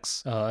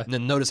flex. And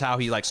then notice how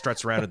he like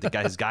struts around with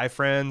his guy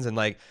friends, and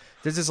like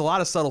there's just a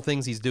lot of subtle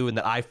things he's doing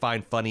that I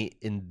find funny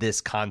in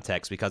this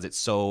context because it's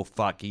so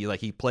fucky. Like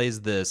he plays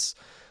this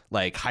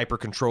like hyper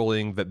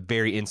controlling but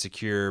very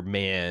insecure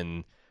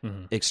man,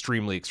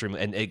 extremely,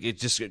 and it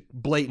just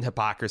blatant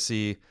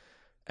hypocrisy.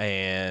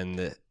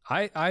 And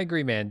I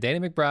agree, man.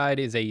 Danny McBride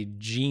is a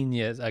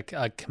genius, a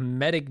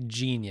comedic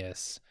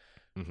genius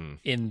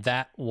in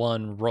that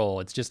one role.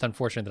 It's just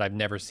unfortunate that I've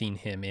never seen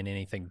him in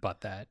anything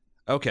but that.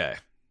 Okay.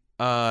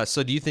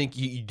 So do you think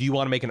do you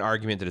want to make an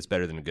argument that it's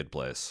better than A Good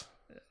Place?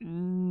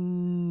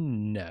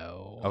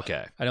 No.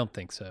 Okay. I don't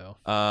think so.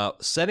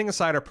 Setting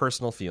aside our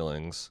personal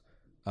feelings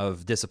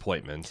of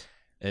disappointment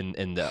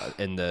in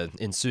the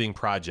ensuing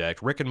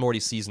project, Rick and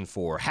Morty season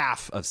 4,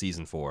 half of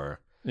season 4.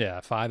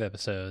 Yeah, 5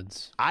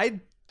 episodes. I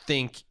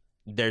think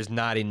there's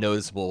not a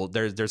noticeable.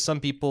 There's some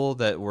people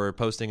that were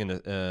posting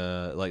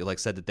and like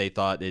said that they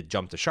thought it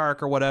jumped a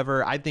shark or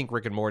whatever. I think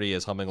Rick and Morty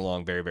is humming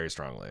along very, very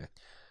strongly.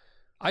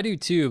 I do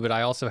too, but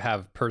I also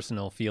have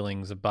personal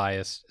feelings of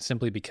bias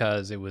simply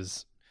because it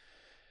was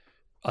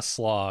a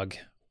slog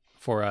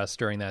for us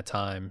during that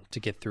time to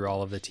get through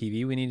all of the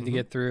TV we needed to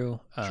get through.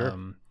 Sure.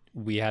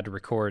 We had to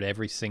record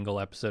every single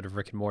episode of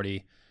Rick and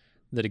Morty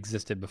that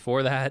existed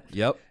before that.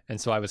 Yep.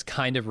 And so I was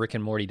kind of Rick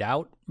and Morty'd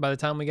out by the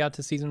time we got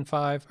to season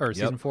 5 or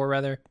season 4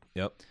 rather.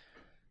 Yep.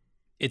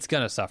 It's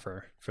going to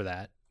suffer for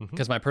that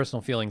because my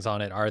personal feelings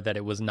on it are that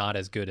it was not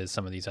as good as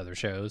some of these other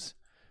shows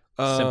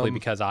simply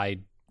because I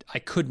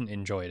couldn't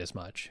enjoy it as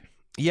much.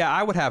 Yeah,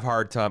 I would have a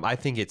hard time. I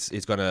think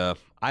it's going to,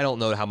 I don't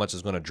know how much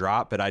it's going to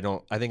drop, but I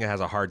think it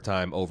has a hard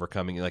time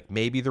overcoming like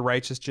maybe the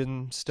Righteous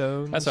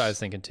Gemstones. That's what I was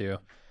thinking too.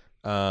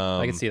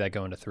 I can see that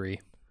going to 3.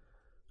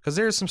 Because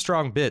there's some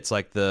strong bits,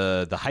 like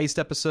the heist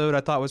episode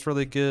I thought was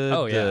really good.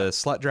 Oh, yeah. The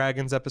Slut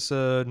Dragons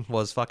episode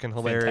was fucking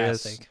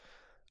hilarious.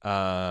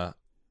 Fantastic.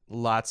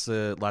 Lots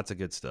of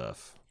good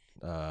stuff.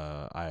 They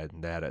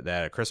had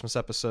a Christmas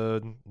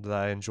episode that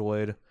I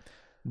enjoyed.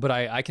 But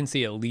I can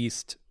see at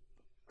least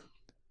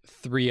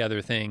 3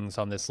 other things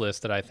on this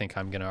list that I think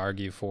I'm going to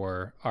argue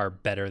for are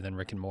better than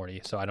Rick and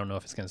Morty. So I don't know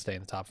if it's going to stay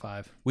in the top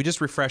 5. We just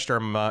refreshed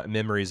our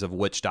memories of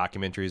which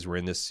documentaries were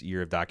in this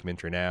year of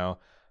documentary now.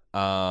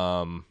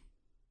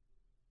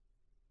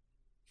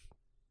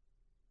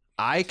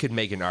 I could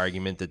make an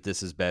argument that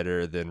this is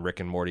better than Rick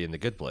and Morty and The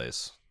Good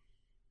Place.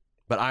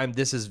 But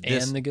this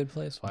And The Good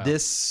Place. Wow.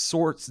 this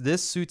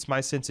suits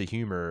my sense of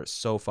humor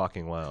so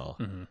fucking well.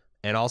 Mm-hmm.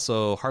 And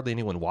also, hardly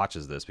anyone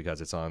watches this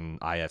because it's on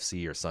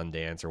IFC or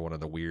Sundance or one of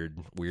the weird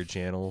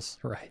channels.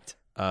 Right.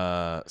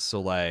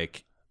 So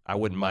like, I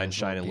wouldn't Might mind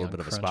as well shining a be little on bit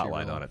of a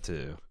spotlight Crunchyroll. on it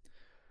too.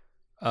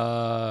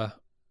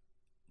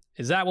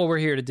 Is that what we're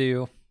here to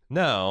do?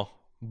 No,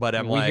 but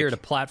I'm We're like, here to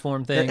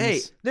platform things. hey,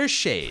 there's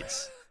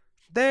shades.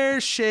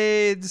 There's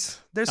shades.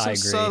 There's I some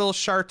agree. subtle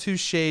chartreuse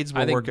shades I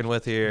we're think working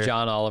with here.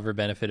 John Oliver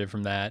benefited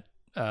from that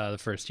the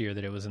first year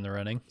that it was in the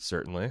running,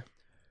 Certainly.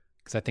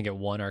 because I think it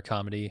won our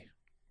comedy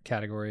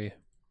category.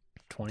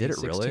 Did it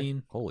 2016,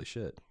 really? Holy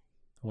shit.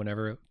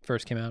 whenever it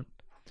first came out.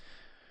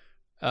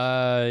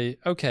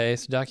 Okay,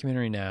 so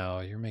documentary now.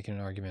 You're making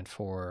an argument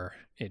for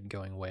it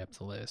going way up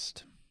the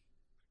list.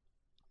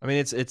 I mean,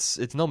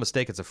 it's no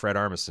mistake. It's a Fred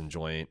Armisen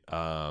joint,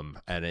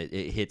 and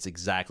it hits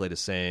exactly the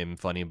same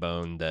funny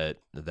bone that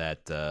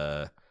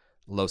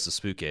Los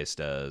Espookys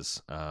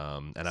does,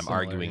 and I'm Similar,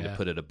 arguing yeah. to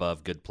put it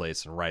above Good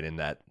Place and right in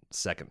that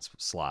second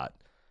slot.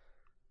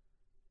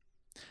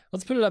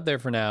 Let's put it up there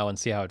for now and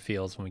see how it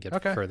feels when we get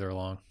Okay. further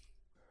along.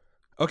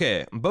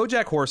 Okay,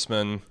 BoJack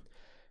Horseman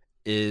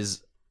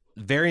is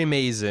very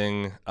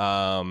amazing,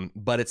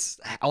 but it's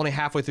only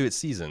halfway through its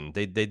season.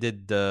 They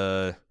did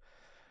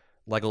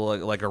like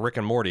a Rick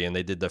and Morty, and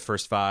they did the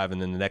first 5,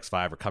 and then the next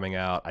 5 are coming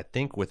out, I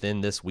think,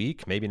 within this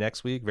week, maybe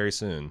next week, very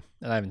soon.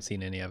 And I haven't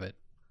seen any of it.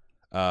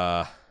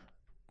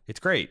 It's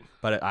great,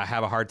 but I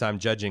have a hard time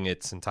judging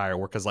its entire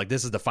work because, like,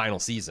 this is the final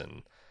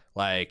season.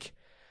 Like,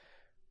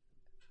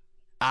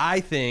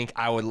 I think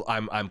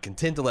I'm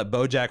content to let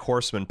BoJack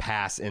Horseman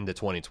pass into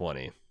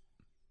 2020.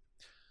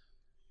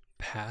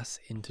 Pass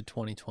into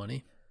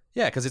 2020.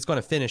 Yeah, because it's going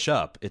to finish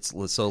up. It's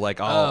so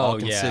like I'll Oh,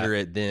 consider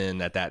yeah. it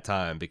then at that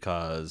time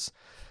because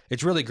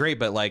it's really great.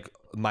 But like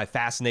my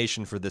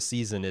fascination for this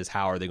season is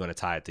how are they going to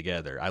tie it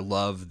together? I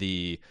love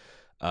the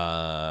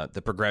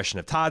progression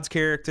of Todd's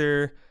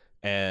character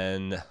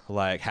and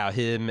like how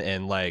him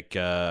and like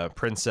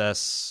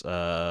Princess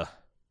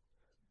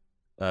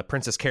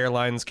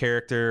Caroline's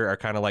character are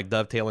kind of like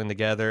dovetailing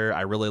together.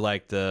 I really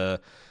like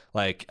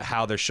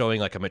how they're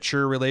showing like a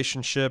mature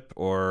relationship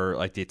or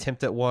like the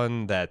attempt at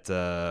one that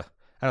I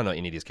don't know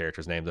any of these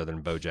characters' names other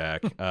than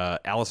BoJack.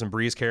 Allison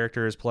Brie's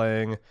character is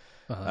playing,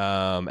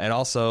 Uh-huh. and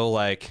also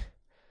like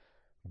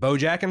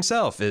BoJack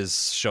himself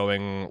is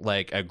showing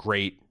like a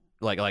great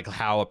like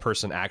how a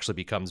person actually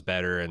becomes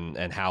better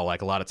and how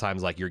like a lot of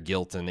times like your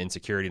guilt and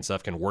insecurity and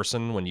stuff can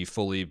worsen when you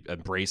fully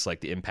embrace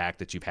like the impact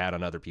that you've had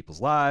on other people's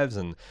lives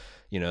and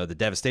you know the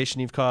devastation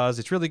you've caused.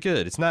 It's really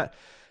good. It's not.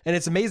 And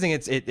it's amazing.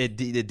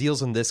 It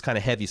deals in this kind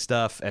of heavy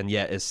stuff, and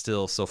yet is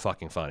still so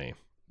fucking funny.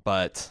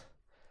 But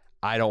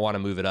I don't want to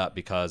move it up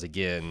because,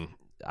 again,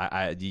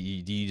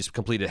 you just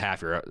completed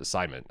half your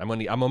assignment. I'm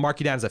gonna mark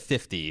you down as a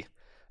 50.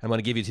 I'm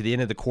gonna give you to the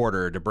end of the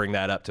quarter to bring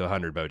that up to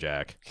 100,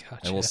 BoJack, Gotcha.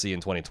 and we'll see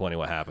in 2020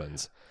 what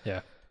happens.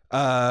 Yeah.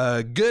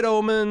 Good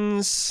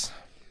Omens,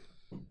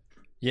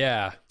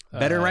 Yeah.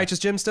 better than Righteous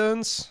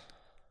Gemstones,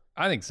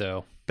 I think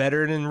so.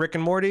 better than Rick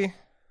and Morty.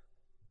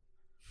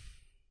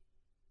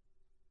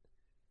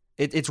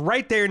 It's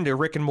right there in the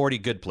Rick and Morty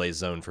Good Place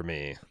zone for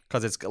me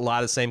because it's a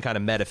lot of the same kind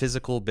of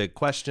metaphysical big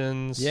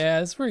questions. Yeah,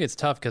 this is where it gets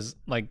tough because,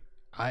 like,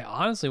 I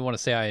honestly want to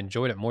say I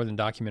enjoyed it more than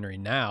documentary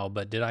now,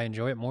 but did I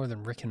enjoy it more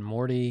than Rick and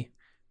Morty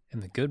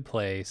and The Good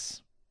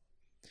Place?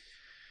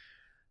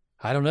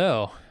 I don't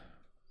know.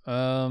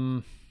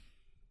 I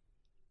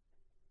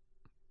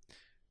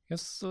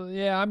guess,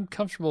 yeah, I'm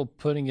comfortable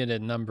putting it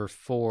at number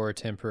 4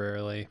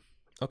 temporarily,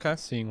 Okay.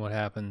 seeing what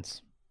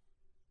happens.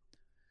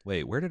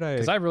 Wait, where did I?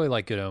 Because I really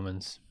like Good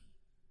Omens.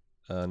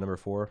 Number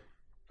 4.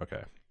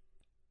 Okay.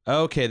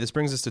 Okay, this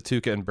brings us to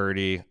Tuca and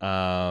Birdie.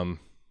 Another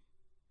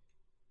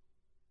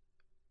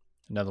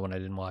one I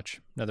didn't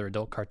watch. Another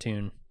adult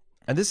cartoon.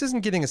 And this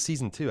isn't getting a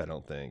season 2, I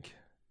don't think.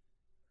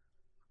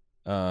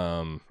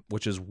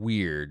 Which is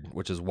weird,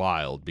 which is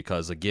wild,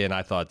 because again,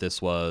 I thought this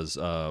was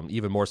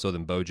even more so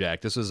than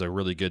BoJack. This is a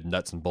really good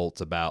nuts and bolts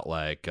about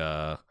like,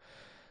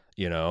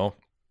 you know,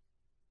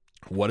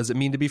 what does it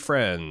mean to be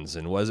friends,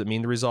 and what does it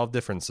mean to resolve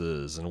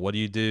differences, and what do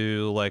you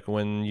do like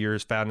when you're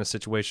found in a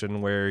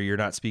situation where you're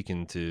not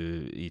speaking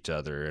to each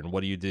other, and what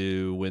do you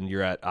do when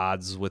you're at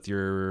odds with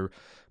your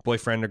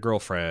boyfriend or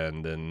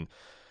girlfriend, and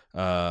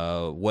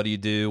what do you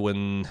do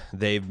when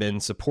they've been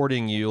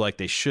supporting you like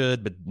they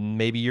should, but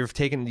maybe you've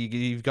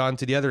gone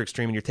to the other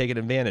extreme and you're taking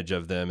advantage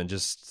of them and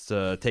just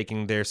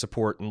taking their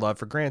support and love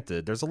for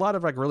granted. There's a lot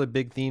of like really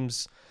big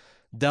themes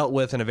dealt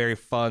with in a very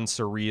fun,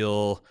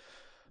 surreal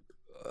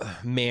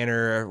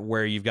manner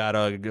where you've got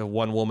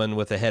one woman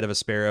with the head of a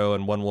sparrow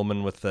and one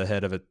woman with the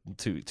head of a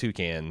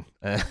toucan.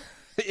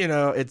 You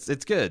know,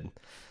 it's good.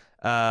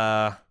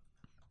 Where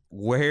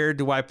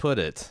do I put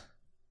it?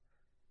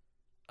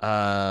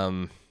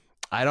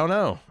 I don't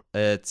know.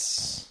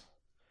 It's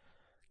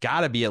got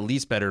to be at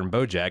least better than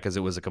BoJack because it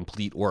was a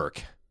complete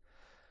work.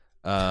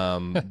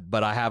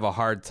 But I have a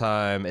hard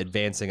time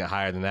advancing it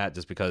higher than that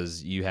just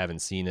because you haven't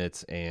seen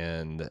it,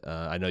 and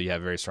I know you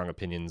have very strong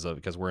opinions of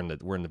because we're in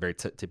the very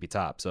tippy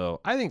top.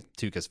 So I think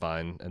Tuca's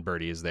fine and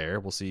Birdie is there.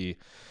 We'll see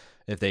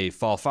if they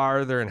fall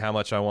farther and how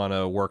much I want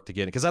to work to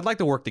get it, because I'd like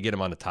to work to get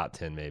him on the top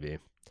 10 maybe.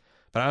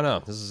 But I don't know.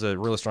 This is a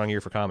really strong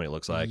year for comedy, it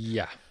looks like.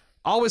 Yeah.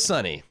 Always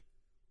Sunny.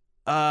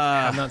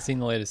 I've not seen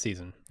the latest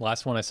season.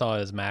 Last one I saw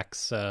is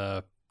Mac's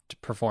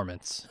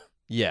performance.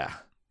 Yeah.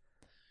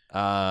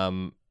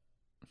 I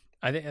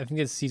think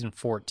it's season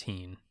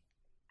 14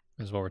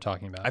 is what we're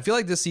talking about. I feel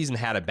like this season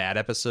had a bad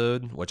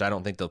episode, which I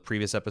don't think the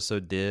previous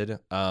episode did,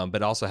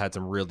 but also had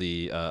some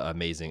really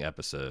amazing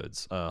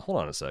episodes. Hold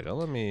on a second.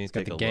 Let me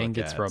take a look. The Gang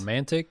Gets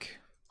Romantic.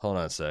 Hold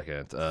on a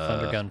second.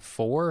 Thundergun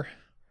 4.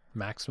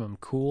 Maximum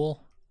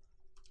Cool.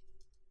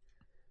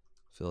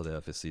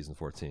 Philadelphia season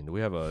 14. Do we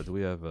have a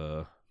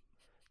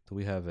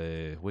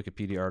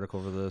Wikipedia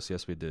article for this?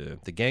 Yes, we do.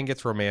 The Gang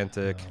Gets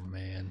Romantic. Oh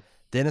man.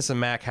 Dennis and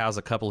Mac house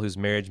a couple whose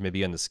marriage may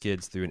be on the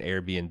skids through an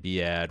Airbnb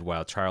ad,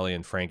 while Charlie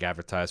and Frank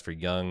advertise for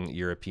young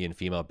European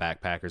female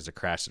backpackers to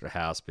crash at their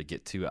house but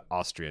get two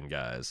Austrian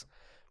guys.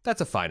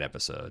 That's a fine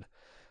episode.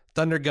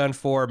 Thundergun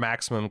 4,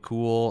 Maximum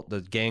Cool.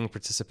 The gang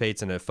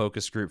participates in a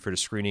focus group for the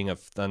screening of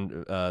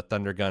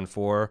Thundergun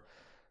 4.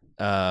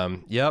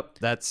 Yep,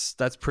 that's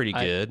pretty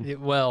good.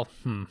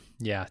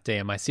 Yeah,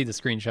 damn, I see the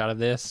screenshot of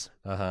this.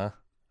 Uh-huh.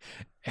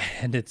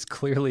 And it's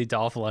clearly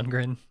Dolph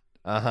Lundgren.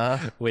 Uh-huh.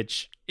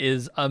 Which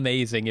is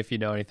amazing if you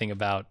know anything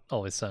about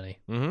Always Sunny.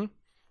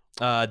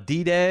 Mm-hmm.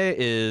 D-Day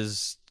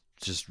is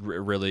just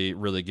really,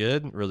 really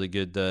good. Really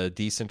good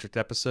D-centric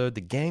episode.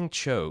 The Gang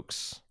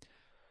Chokes.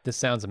 This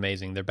sounds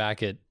amazing. They're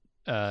back at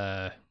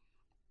whatever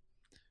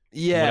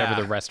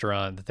the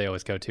restaurant that they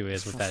always go to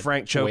is with that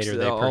Frank chokes, waiter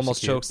they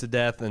almost chokes to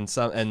death,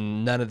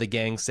 and none of the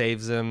gang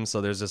saves him. So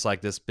there's just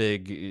like this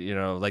big,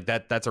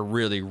 that's a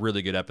really,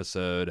 really good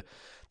episode.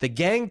 The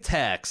Gang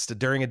Text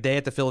during a day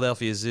at the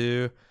Philadelphia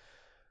Zoo.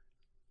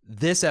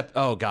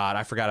 Oh God,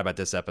 I forgot about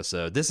this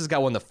episode. This has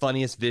got one of the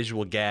funniest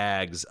visual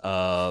gags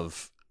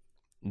of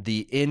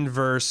the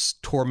inverse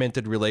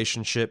tormented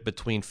relationship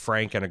between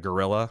Frank and a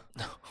gorilla.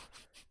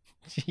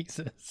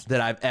 Jesus. That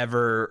I've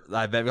ever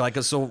like.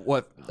 So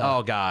what?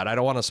 Oh God, I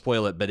don't want to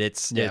spoil it, but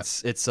it's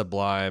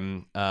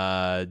sublime.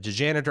 The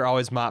Janitor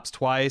Always Mops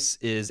Twice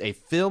is a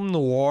film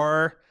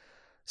noir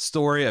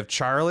story of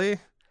Charlie.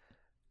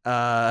 He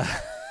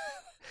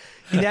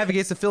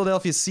navigates the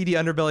Philadelphia seedy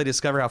underbelly to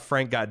discover how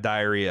Frank got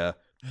diarrhea.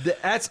 The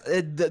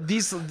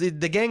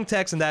Gang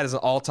Text and that is an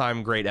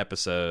all-time great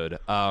episode.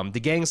 The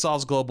gang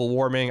solves global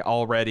warming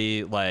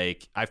already.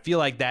 Like, I feel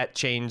like that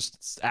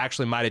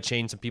might have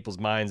changed some people's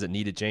minds that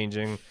needed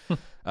changing.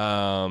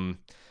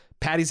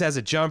 Patty's Has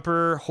a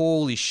Jumper.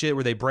 Holy shit,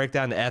 where they break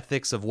down the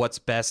ethics of what's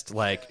best.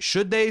 Like,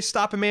 should they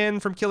stop a man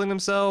from killing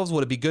themselves?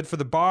 Would it be good for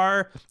the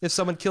bar if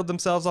someone killed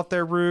themselves off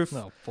their roof?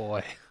 Oh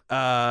boy.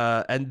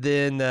 And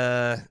then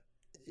A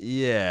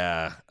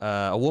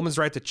Woman's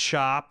Right to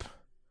Chop.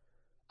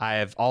 I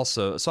haven't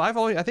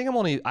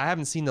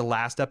seen the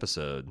last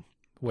episode.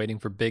 Waiting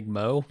for Big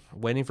Mo.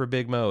 Waiting for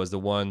Big Mo is the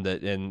one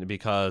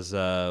because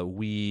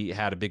we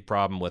had a big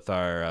problem with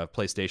our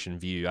PlayStation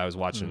Vue. I was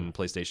watching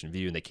PlayStation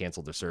Vue and they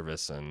canceled their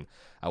service, and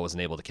I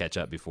wasn't able to catch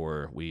up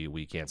before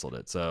we canceled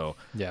it. So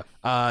yeah,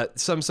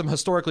 some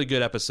historically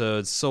good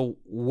episodes. So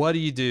what do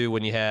you do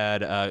when you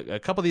had a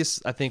couple of these?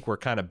 I think were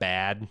kind of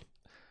bad.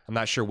 I'm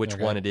not sure which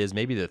one it is.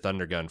 Maybe the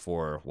Thundergun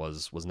 4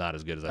 was not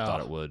as good as I thought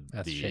it would be.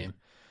 That's a shame.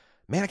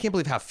 Man, I can't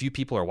believe how few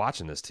people are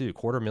watching this too.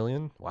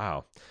 250,000.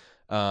 Wow.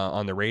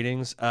 On the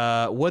ratings.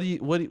 What do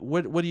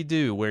you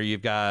do where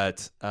you've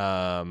got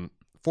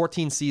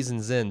 14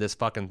 seasons in, this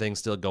fucking thing's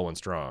still going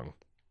strong?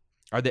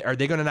 Are they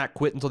going to not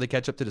quit until they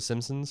catch up to the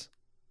Simpsons?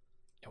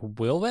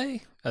 Will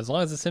they? As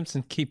long as the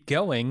Simpsons keep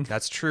going.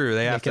 That's true.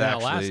 They have to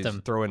actually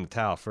throw in the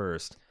towel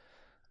first.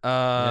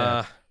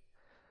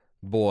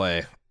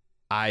 Boy,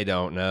 I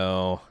don't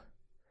know.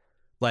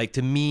 Like,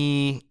 to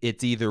me,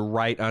 it's either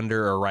right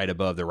under or right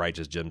above the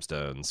Righteous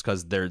Gemstones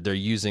because they're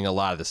using a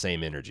lot of the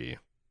same energy.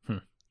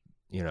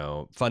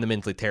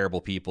 Fundamentally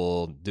terrible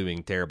people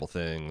doing terrible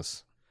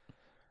things.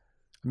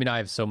 I mean, I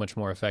have so much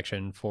more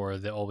affection for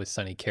the Always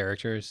Sunny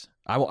characters.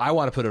 I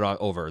want to put it on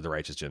over the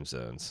Righteous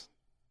Gemstones.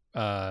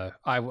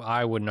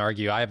 I wouldn't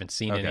argue. I haven't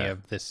seen any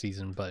of this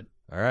season, but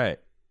all right.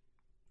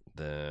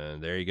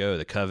 Then there you go.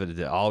 The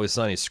coveted Always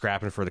Sunny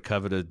scrapping for the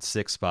coveted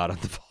 6th spot on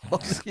the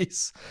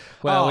Baldies.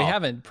 Well, we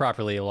haven't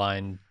properly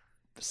aligned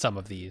some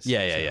of these.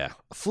 Yeah.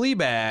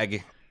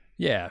 Fleabag.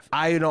 Yeah.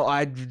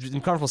 I'm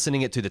comfortable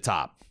sending it to the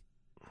top.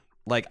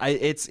 Like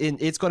it's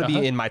going to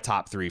be in my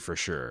top 3 for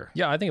sure.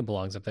 Yeah, I think it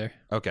belongs up there.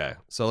 Okay,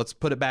 so let's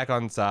put it back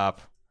on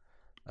top.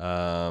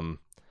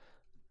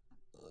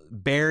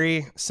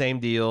 Barry, same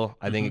deal.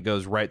 I think it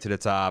goes right to the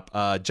top.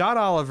 John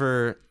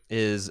Oliver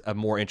is a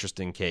more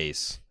interesting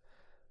case.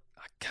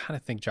 I kind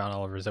of think John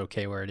Oliver is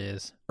okay where it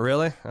is.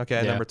 Really?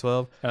 Okay, number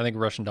 12. I think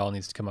Russian Doll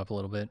needs to come up a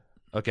little bit.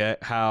 Okay,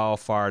 how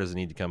far does it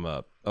need to come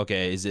up?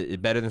 Okay, is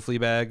it better than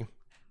Fleabag?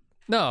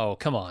 No,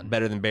 come on.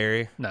 Better than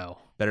Barry? No.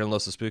 Better than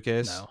Los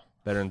Espookes? No.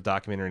 Better than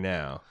Documentary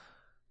Now?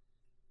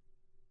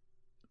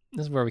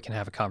 This is where we can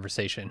have a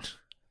conversation.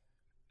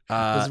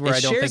 This is where It I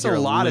don't think shares you're a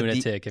lot of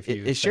lunatic if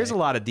you it shares say. a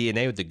lot of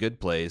DNA with The Good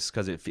Place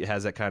because it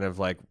has that kind of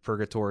like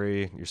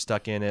purgatory. You're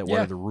stuck in it. What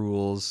Yeah. are the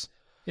rules?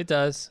 It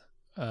does.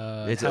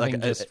 It's Having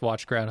like just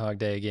watched Groundhog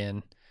Day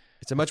again.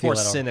 It's a much feel more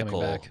that all coming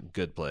cynical back.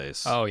 Good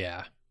Place. Oh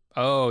yeah.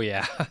 Oh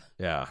yeah.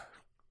 Yeah.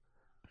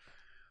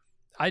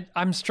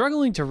 I'm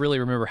struggling to really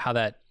remember how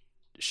that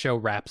show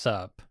wraps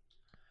up.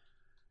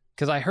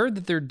 Because I heard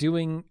that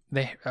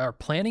they are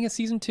planning a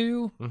season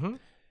 2, Mm-hmm.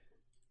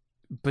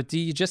 but do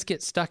you just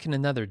get stuck in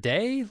another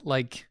day?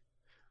 Like,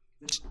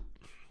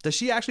 Does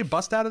she actually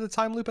bust out of the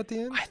time loop at the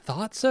end? I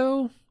thought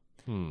so.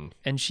 Hmm.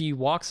 And she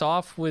walks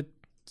off with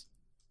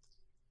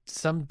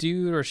some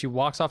dude, or she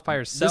walks off by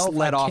herself. This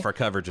led I off can't- our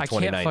coverage of I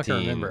can't fucking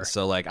 2019. remember.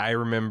 So like I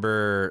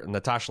remember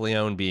Natasha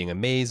Lyonne being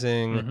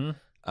amazing.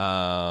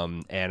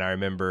 Mhm. And I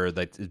remember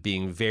like it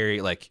being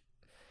very like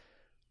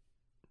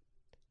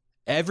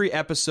every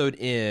episode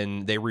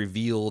in they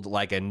revealed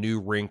like a new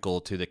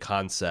wrinkle to the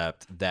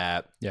concept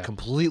that Yeah.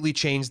 completely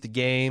changed the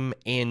game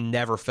and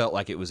never felt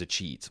like it was a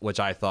cheat, which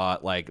I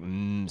thought like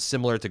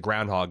similar to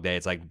Groundhog Day.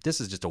 It's like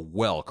this is just a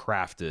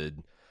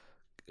well-crafted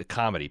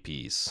comedy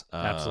piece.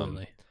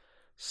 Absolutely.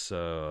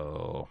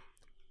 So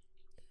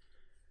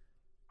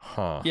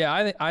huh.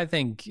 Yeah, I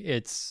think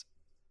it's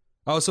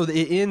Oh, so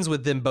it ends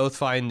with them both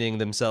finding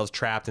themselves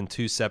trapped in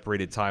two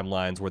separated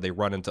timelines where they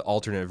run into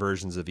alternate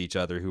versions of each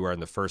other who are in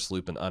the first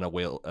loop and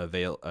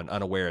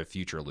unaware of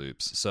future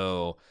loops.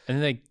 So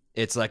and then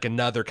it's like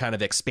another kind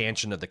of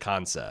expansion of the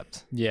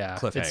concept,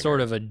 it's Cliffhanger. sort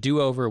of a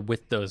do-over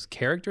with those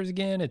characters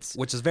again. It's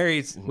which is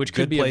very Which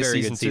could Good be a Place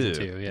very good season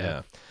two,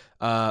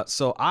 yeah.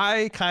 So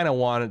I kind of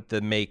wanted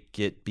to make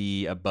it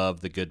be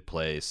above The Good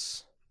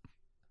Place,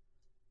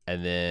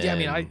 and then yeah. I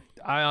mean,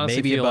 I honestly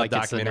maybe feel above like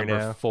it's the documentary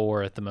number now.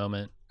 4 at the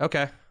moment.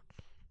 Okay.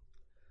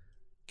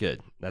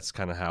 Good. That's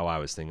kind of how I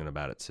was thinking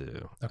about it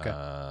too. Okay.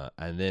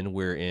 And then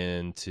we're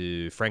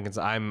into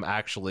Frankenstein.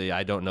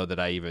 I don't know that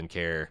I even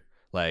care.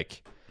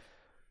 Like,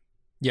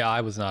 Yeah, I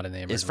was not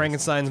enamored. is with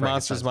Frankenstein's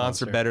Frankenstein's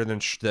monster better than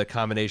the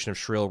combination of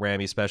Shrill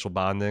Ramy special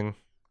bonding?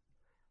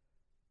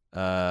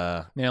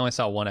 I mean, I only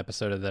saw one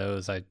episode of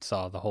those. I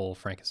saw the whole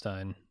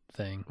Frankenstein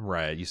thing.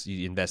 Right.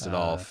 You invested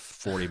all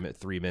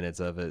 43 minutes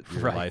of it,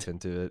 your Right. life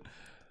into it.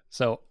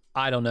 So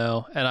I don't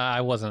know. And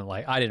I wasn't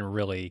like, I didn't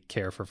really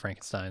care for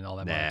Frankenstein all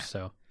that Nah. much.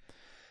 So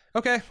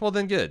Okay, well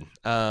then good.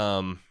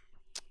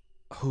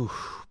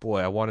 Boy,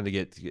 I wanted to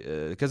get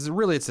because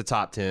really it's the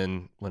top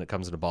 10 when it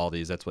comes to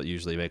Baldies. That's what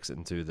usually makes it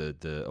into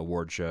the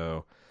award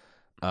show.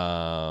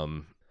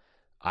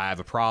 I have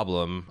a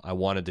problem. I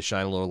wanted to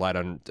shine a little light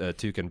on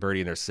Tuca and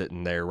Birdie, and they're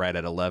sitting there right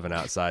at 11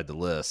 outside the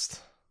list.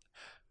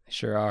 they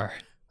sure are.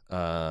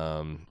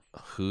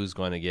 Who's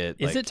going to get?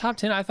 Is it top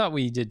 10? I thought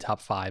we did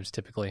top 5s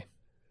typically.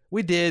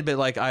 We did, but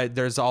like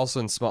there's also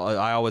in small.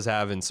 I always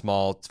have in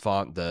small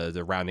font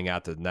the rounding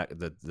out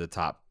the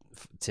top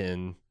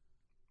 10.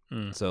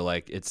 So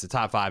like it's the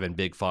top 5 in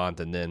big font,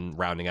 and then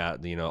rounding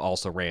out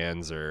also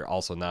rans or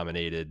also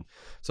nominated.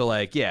 So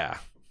like yeah,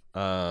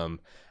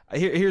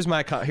 here's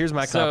my So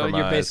compromise.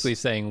 you're basically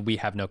saying we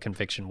have no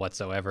conviction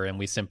whatsoever, and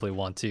we simply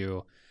want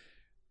to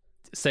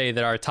say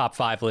that our top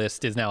 5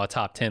 list is now a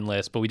top 10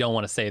 list, but we don't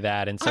want to say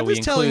that, and so I'm we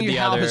just include telling you the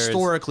how others.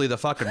 historically the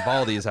fucking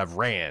Baldies have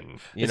ran.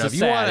 It's a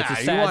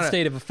sad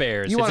state of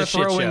affairs. You It's want a to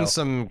shit throw show. in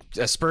some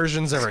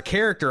aspersions of a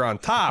character on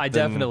top. I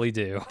definitely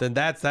do. Then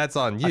that's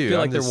on you. I feel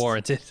like I'm just, they're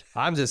warranted.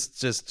 I'm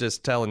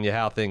just telling you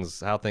how things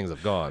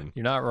have gone.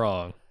 You're not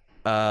wrong.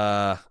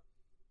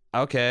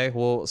 Okay.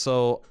 Well,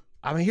 so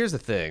I mean, here's the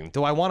thing.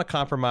 Do I want to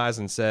compromise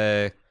and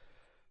say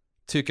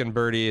Tuca and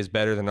Birdie is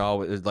better than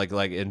always? Like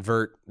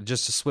invert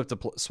just to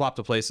swap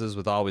the places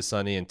with Always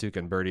Sunny and Tuca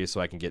and Birdie,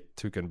 so I can get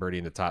Tuca and Birdie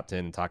in the top 10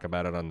 and talk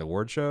about it on the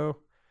award show.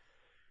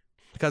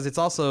 Because it's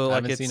also I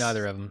like haven't seen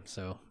either of them,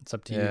 so it's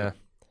up to you.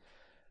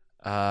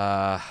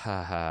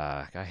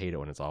 I hate it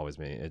when it's always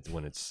me. It's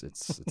when it's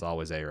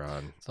always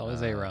Aaron. It's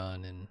always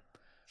Aaron and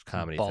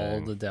comedy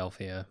thing.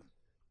 Baldadelphia.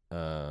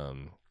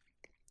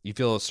 You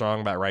feel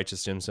strong about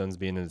Righteous Gemstones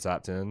being in the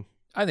top 10?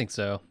 I think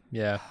so.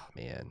 Yeah. Oh,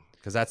 man,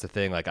 because that's the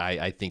thing. Like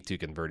I think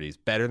Tuca and Birdie is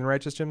better than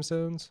Righteous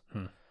Gemstones,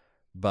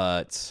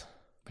 but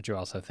you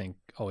also think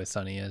Always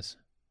Sunny is.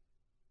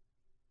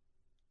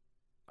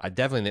 I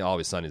definitely think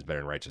Always Sunny is better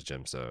than Righteous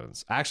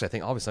Gemstones. Actually, I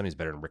think Always Sunny is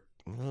better than Rick.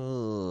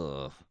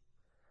 Ugh.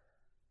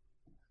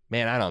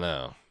 Man, I don't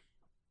know.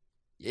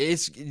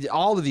 It's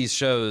all of these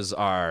shows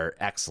are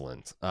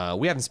excellent.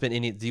 We haven't spent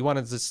any. Do you want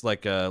to just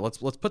like let's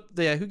put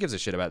the who gives a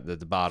shit about the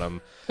bottom?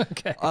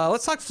 Okay.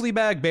 Let's talk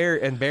Fleabag,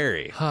 Bear, and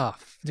Barry.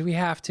 Do we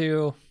have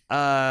to?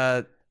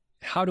 How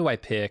do I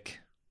pick?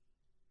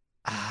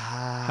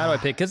 How do I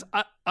pick? Because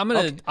I'm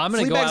gonna go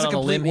Fleabag's out a on a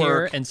limb complete here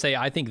work. and say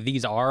I think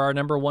these are our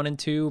number 1 and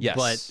 2, Yes.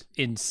 but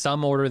in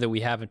some order that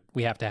we have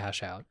to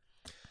hash out.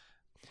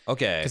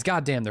 Okay. Because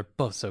goddamn, they're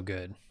both so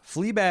good.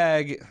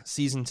 Fleabag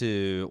season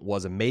 2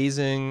 was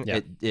amazing.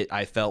 Yeah.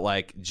 I felt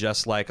like,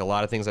 just like a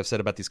lot of things I've said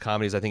about these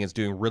comedies, I think it's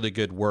doing really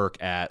good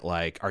work at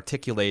like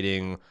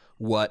articulating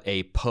what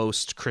a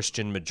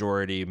post-Christian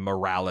majority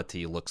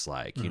morality looks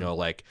like. You know,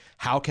 like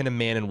how can a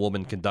man and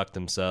woman conduct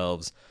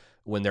themselves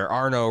when there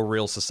are no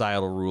real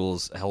societal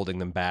rules holding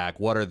them back?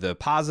 What are the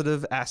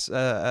positive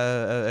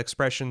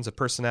expressions of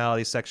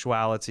personality,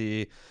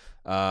 sexuality?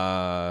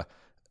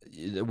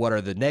 What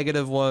are the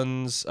negative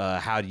ones?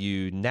 How do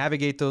you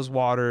navigate those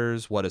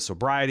waters? What does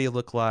sobriety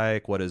look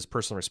like? What does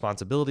personal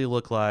responsibility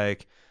look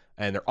like?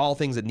 And they're all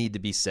things that need to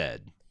be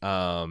said.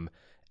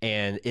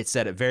 And it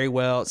said it very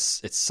well.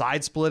 It's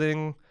side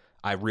splitting.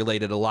 I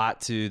related a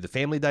lot to the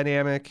family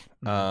dynamic.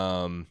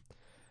 And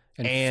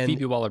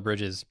Phoebe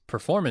Waller-Bridge's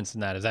performance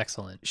in that is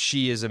excellent.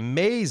 She is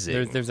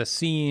amazing. There's a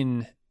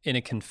scene in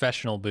a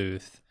confessional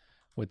booth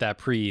with that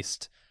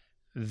priest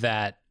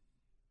that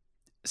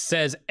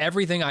says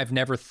everything I've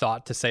never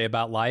thought to say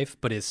about life,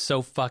 but is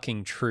so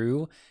fucking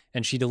true.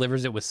 And she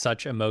delivers it with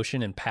such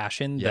emotion and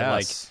passion that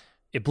like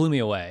it blew me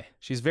away.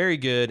 She's very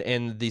good.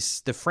 And the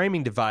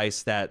framing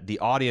device that the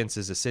audience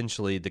is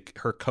essentially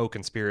her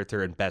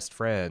co-conspirator and best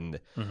friend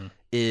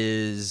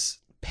is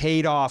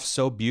paid off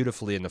so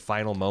beautifully in the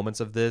final moments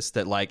of this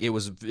that like it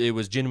was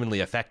genuinely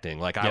affecting.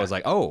 Like I was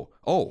like, oh,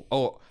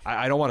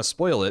 I don't want to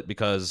spoil it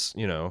because,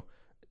 you know,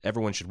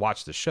 everyone should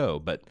watch the show,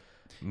 but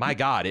my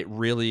God, it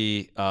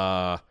really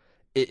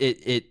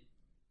it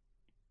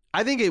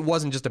I think it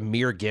wasn't just a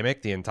mere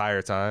gimmick the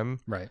entire time.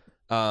 Right.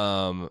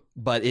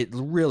 But it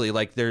really,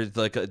 like, there's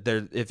like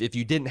if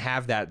you didn't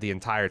have that the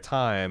entire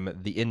time,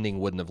 the ending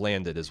wouldn't have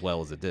landed as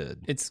well as it did.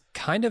 It's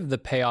kind of the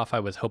payoff I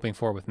was hoping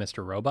for with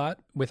Mr. Robot,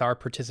 with our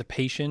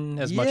participation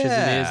as much as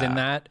it is in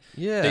that.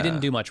 Yeah. They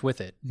didn't do much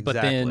with it. But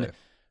Exactly. then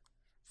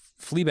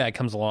Fleabag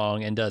comes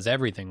along and does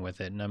everything with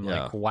it. And I'm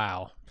like,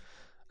 wow.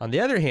 On the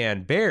other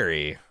hand,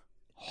 Barry,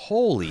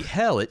 holy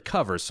hell, it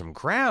covers some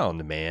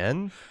ground,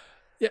 man.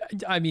 Yeah,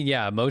 I mean,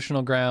 yeah,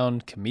 emotional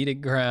ground,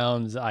 comedic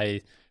grounds,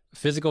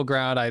 physical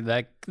ground.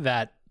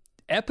 That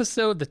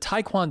episode, the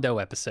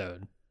Taekwondo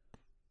episode,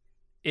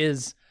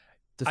 is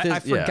I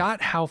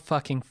forgot how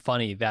fucking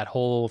funny that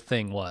whole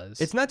thing was.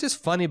 It's not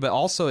just funny, but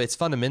also its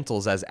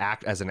fundamentals as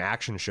an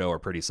action show are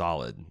pretty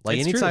solid. Like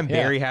It's anytime true,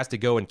 yeah. Barry has to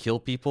go and kill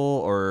people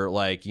or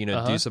like, you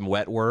know, do some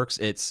wet works,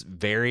 it's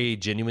very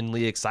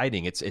genuinely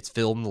exciting. It's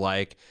filmed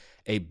like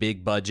a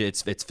big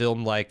budget. It's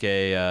filmed like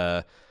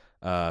a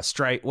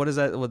strike. What is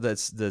that? What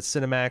that's the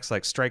Cinemax,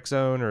 like Strike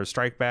Zone or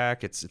Strike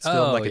Back. It's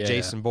filmed like a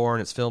Jason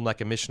Bourne. It's filmed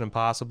like a Mission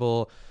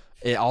Impossible.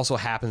 It also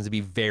happens to be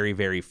very,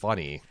 very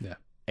funny. Yeah.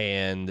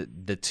 And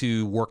the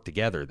two work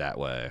together that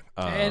way.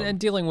 And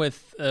dealing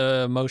with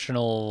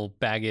emotional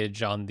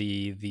baggage on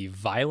the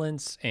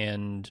violence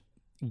and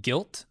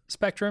guilt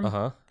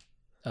spectrum,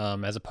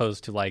 as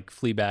opposed to like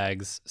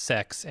Fleabag's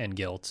sex and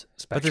guilt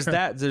spectrum.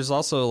 But there's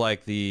also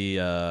like the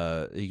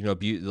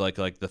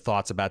like the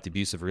thoughts about the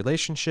abusive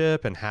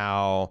relationship and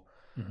how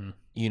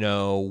you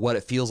know what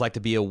it feels like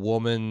to be a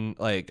woman,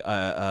 like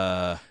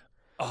that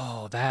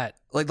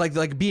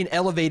like being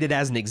elevated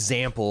as an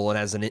example and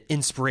as an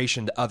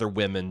inspiration to other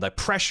women. The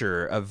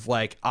pressure of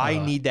like I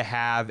need to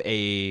have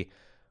a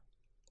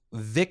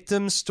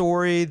victim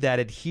story that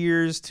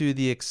adheres to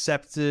the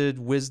accepted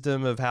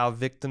wisdom of how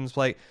victims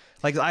play.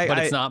 But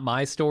it's not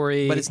my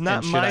story. But it's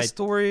not my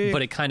story.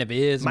 But it kind of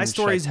is. My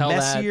story is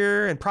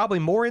messier that? And probably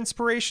more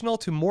inspirational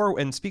to more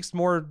and speaks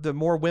more to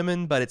more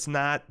women. But it's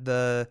not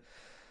the.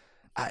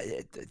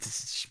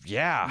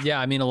 Yeah.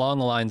 I mean, along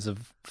the lines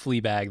of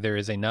Fleabag, there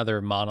is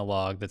another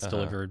monologue that's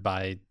delivered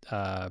by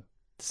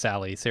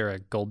Sarah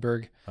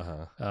Goldberg,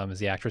 is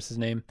the actress's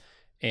name,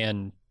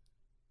 and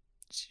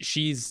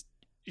she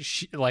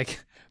like,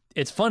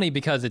 it's funny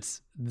because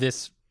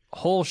this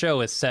whole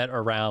show is set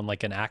around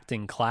like an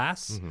acting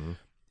class.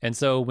 And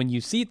so when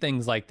you see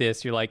things like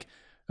this, you're like,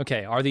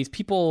 okay, are these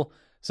people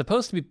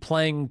supposed to be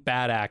playing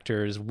bad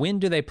actors? When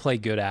do they play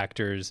good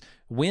actors?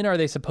 When are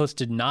they supposed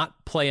to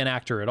not play an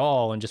actor at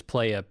all and just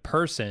play a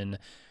person?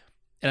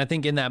 And I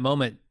think in that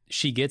moment,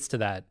 she gets to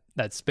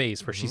that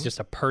space where she's just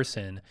a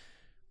person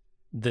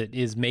that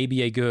is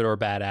maybe a good or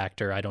bad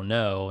actor. I don't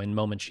know. In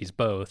moments, she's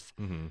both.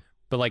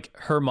 But like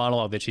her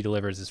monologue that she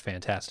delivers is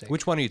fantastic.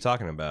 Which one are you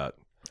talking about?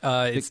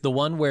 It's the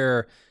one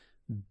where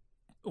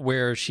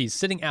she's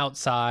sitting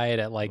outside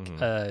at like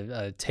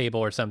a table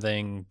or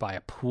something by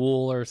a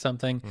pool or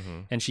something,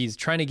 and she's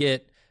trying to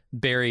get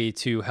Barry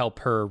to help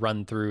her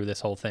run through this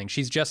whole thing.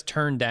 She's just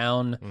turned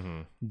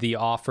down the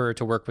offer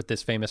to work with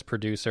this famous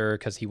producer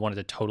because he wanted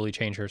to totally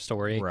change her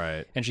story.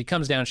 Right. And she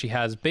comes down, she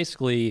has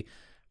basically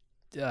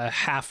a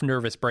half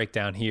nervous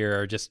breakdown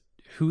here, just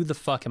who the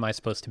fuck am I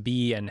supposed to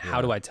be and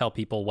how do I tell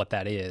people what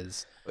that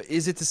is?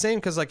 Is it the same?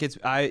 Because like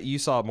you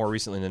saw it more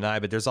recently than I,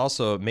 but there's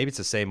also, maybe it's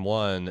the same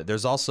one.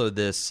 There's also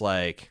this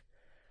like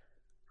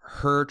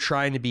her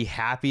trying to be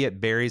happy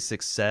at Barry's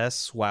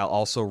success while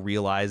also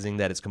realizing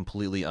that it's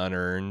completely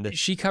unearned.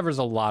 She covers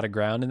a lot of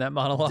ground in that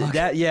monologue.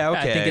 Okay.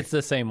 I think it's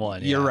the same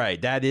one. You're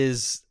right. That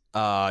is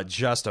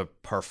just a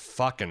per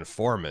fucking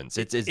performance.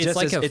 It's It's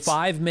like a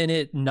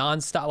 5-minute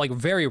nonstop, like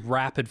very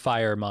rapid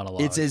fire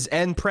monologue. It's as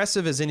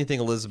impressive as anything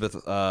Elizabeth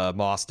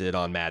Moss did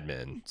on Mad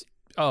Men.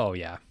 Oh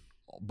yeah.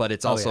 But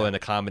it's also in a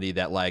comedy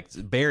that like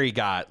Barry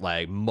got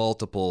like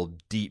multiple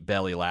deep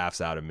belly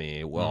laughs out of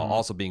me while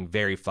also being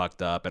very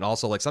fucked up. And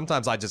also like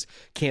sometimes I just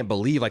can't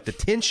believe like the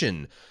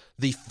tension,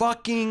 the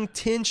fucking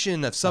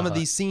tension of some of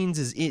these scenes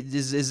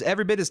is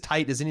every bit as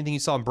tight as anything you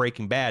saw in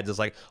Breaking Bad. It's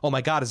like, oh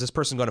my God, is this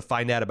person going to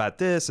find out about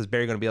this? Is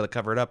Barry going to be able to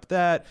cover it up with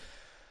that?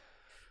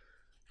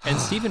 And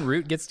Stephen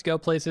Root gets to go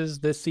places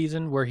this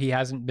season where he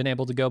hasn't been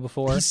able to go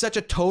before. He's such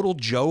a total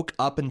joke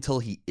up until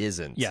he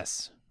isn't.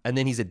 Yes. And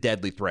then he's a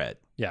deadly threat.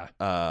 Yeah.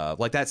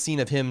 Like that scene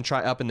of him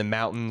up in the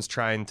mountains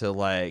trying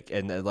to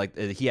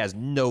he has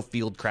no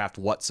field craft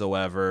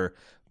whatsoever,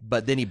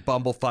 but then he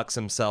bumblefucks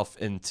himself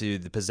into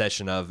the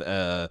possession of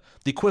the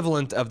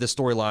equivalent of the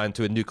storyline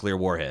to a nuclear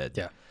warhead.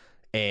 Yeah.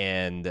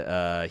 And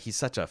he's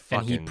such a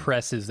fucking... And he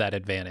presses that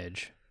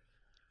advantage.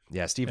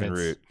 Yeah, Stephen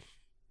Root.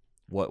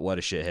 What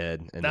a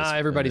shithead.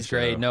 Everybody's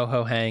great.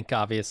 NoHo Hank,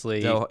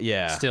 obviously.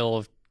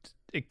 Still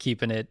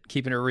keeping it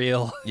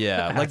real.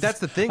 Yeah, like that's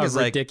the thing is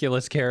like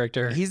ridiculous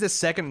character. He's the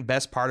second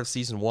best part of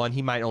season 1.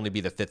 He might only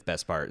be the 5th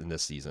best part in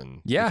this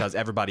season. Yeah, because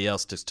everybody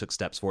else just took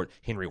steps forward.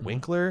 Henry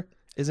Winkler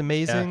is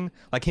amazing. Yeah.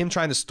 Like him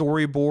trying to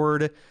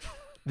storyboard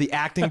the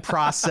acting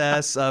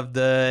process of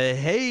the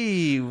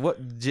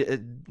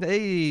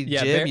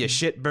Jim, you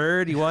shit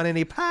bird, you want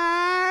any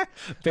pie?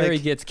 Barry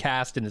gets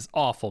cast in this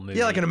awful movie.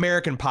 Yeah, like an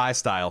American Pie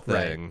style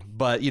thing. Right.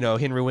 But,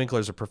 Henry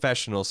Winkler's a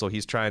professional, so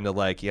he's trying to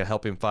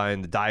help him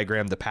find the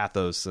diagram, the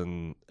pathos,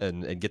 and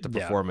get the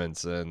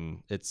performance,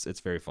 and it's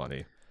very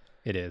funny.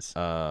 It is.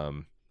 How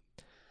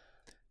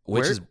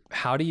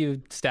do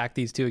you stack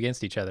these two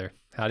against each other?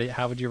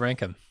 How would you rank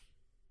them?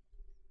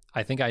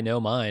 I think I know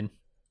mine.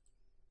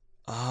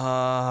 I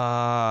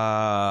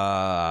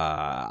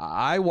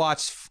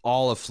watched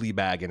all of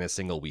Fleabag in a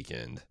single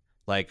weekend.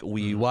 Like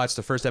we watched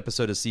the first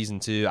episode of season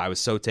 2. I was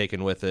so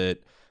taken with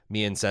it.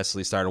 Me and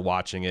Cecily started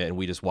watching it, and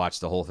we just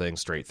watched the whole thing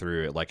straight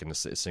through it, like in a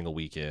single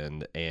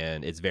weekend.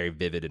 And it's very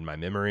vivid in my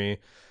memory.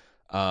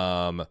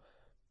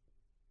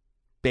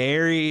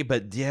 Barry,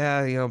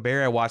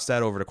 Barry, I watched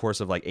that over the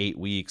course of like 8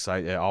 weeks.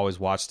 I always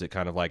watched it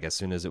kind of like as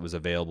soon as it was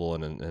available,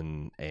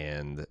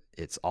 and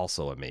it's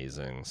also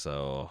amazing.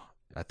 So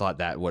I thought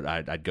that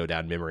I'd go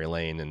down memory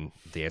lane, and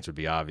the answer would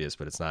be obvious,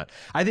 but it's not.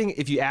 I think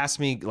if you ask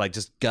me, like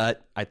just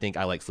gut, I think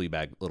I like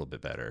Fleabag a little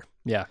bit better.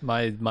 Yeah,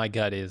 my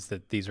gut is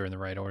that these are in the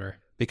right order.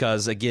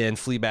 Because again,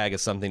 Fleabag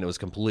is something that was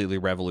completely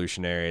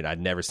revolutionary, and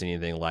I'd never seen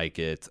anything like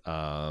it.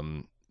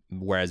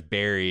 Whereas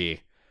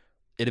Barry,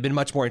 it'd have been a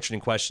much more interesting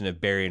question if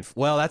Barry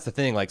that's the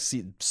thing. Like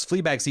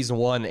Fleabag season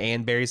 1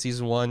 and Barry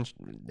season 1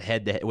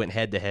 went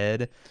head to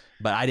head.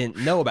 But I didn't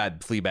know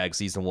about Fleabag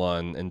season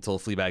 1 until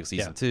Fleabag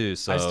season 2.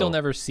 So I've still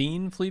never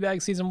seen Fleabag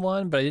season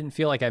 1, but I didn't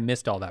feel like I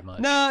missed all that much.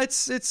 No,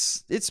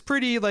 it's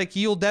pretty like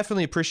you'll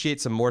definitely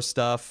appreciate some more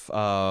stuff.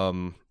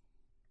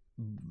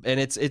 And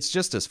it's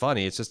just as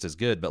funny. It's just as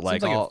good. But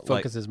it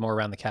focuses more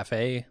around the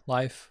cafe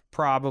life,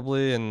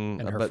 probably.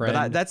 And her friend.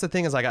 But that's the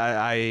thing is like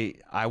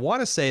I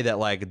want to say that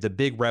like the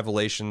big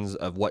revelations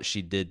of what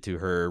she did to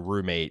her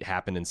roommate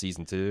happened in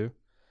season 2.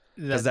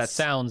 That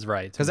sounds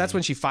right. Because that's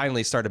when she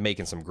finally started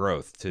making some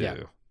growth too.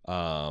 Yeah.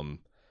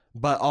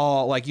 But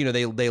all like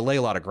they lay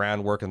a lot of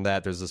groundwork in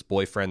that. There's this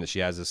boyfriend that she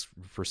has this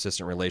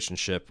persistent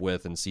relationship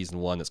with in season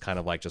 1 that's kind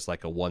of like just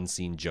like a one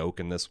scene joke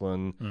in this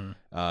one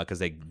because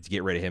they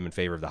get rid of him in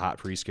favor of the hot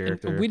priest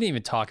character. And we didn't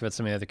even talk about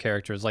some of the other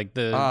characters like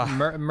the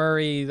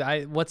Murray.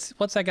 What's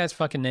that guy's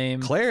fucking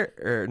name?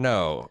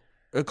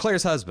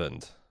 Claire's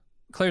husband.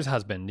 Claire's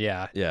husband.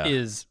 Yeah.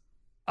 Is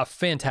a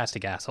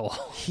fantastic asshole.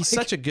 He's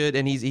such a good,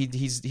 and he's.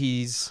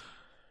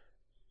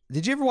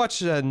 Did you ever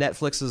watch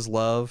Netflix's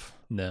Love?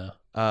 No.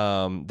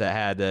 That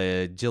had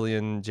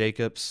Jillian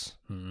Jacobs.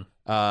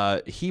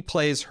 He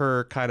plays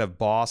her kind of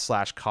boss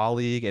 /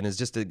 colleague, and is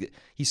just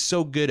he's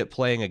so good at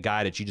playing a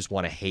guy that you just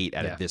want to hate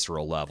at a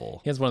visceral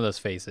level. He has one of those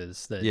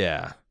faces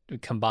that,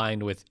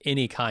 combined with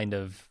any kind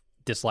of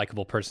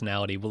dislikable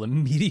personality, will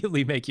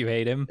immediately make you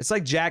hate him. It's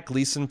like Jack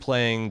Gleason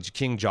playing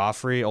King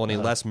Joffrey, only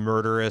less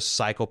murderous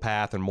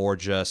psychopath and more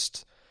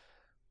just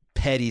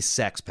petty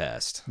sex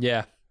pest.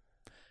 Yeah.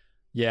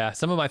 Yeah,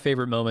 some of my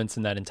favorite moments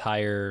in that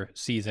entire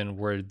season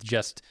were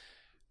just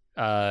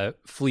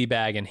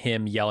Fleabag and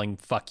him yelling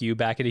 "fuck you"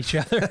 back at each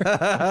other.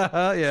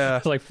 Yeah,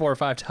 like 4 or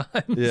 5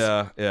 times.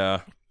 Yeah.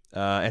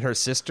 And her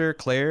sister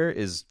Claire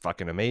is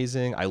fucking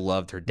amazing. I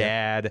loved her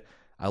dad.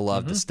 I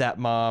loved the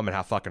stepmom and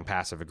how fucking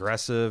passive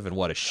aggressive and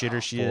what a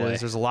shitter she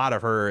is. There's a lot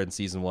of her in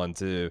season 1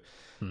 too.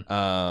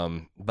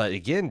 But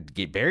again,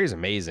 Barry's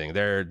amazing.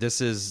 This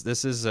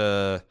is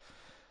a.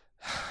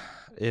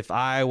 If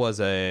I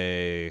was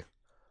a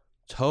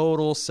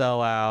total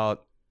sellout,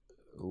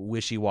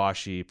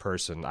 wishy-washy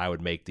person, I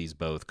would make these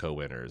both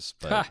co-winners.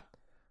 But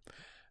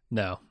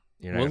no,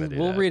 you're not gonna do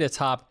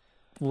that.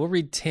 We'll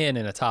read 10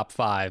 in a top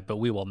 5, but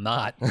we will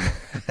not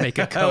make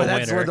a co-winner.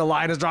 That's where the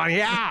line is drawn.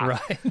 Yeah,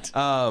 right.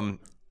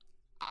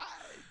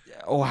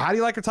 Oh, how do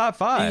you like your top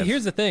 5?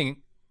 Here's the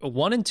thing.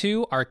 1 and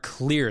 2 are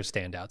clear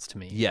standouts to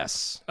me.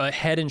 Yes.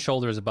 Head and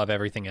shoulders above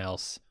everything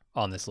else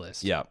on this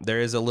list. Yeah,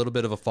 there is a little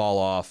bit of a fall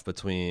off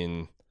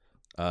between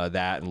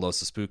that and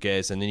Los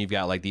Espookes, and then you've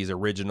got like these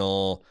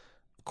original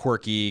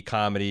quirky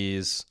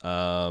comedies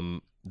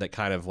that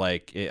kind of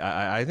like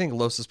I think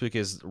Los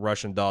Espookes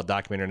Russian Doll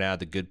documentary now,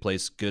 The Good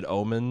Place, Good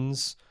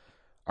Omens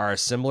are a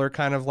similar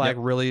kind of like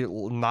really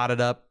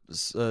knotted up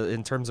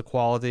in terms of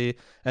quality.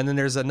 And then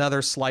there's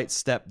another slight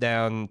step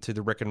down to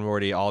the Rick and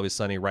Morty, Always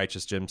Sunny,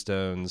 Righteous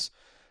Gemstones.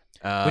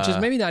 Which is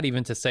maybe not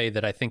even to say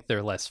that I think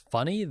they're less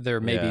funny. They're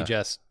maybe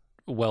just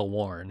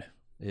well-worn.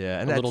 Yeah,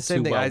 and a that's little the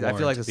same too thing. I well-worn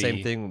feel like to the same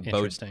be thing.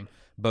 Interesting.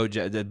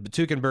 BoJack, the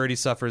Took and Birdie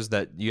suffers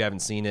that you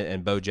haven't seen it,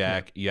 and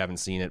BoJack you haven't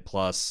seen it.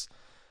 Plus,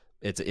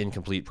 it's an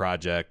incomplete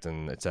project,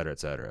 and et cetera, et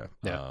cetera.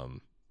 Yeah.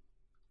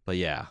 But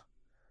yeah,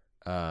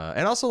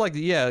 and also like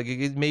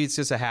maybe it's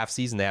just a half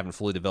season. They haven't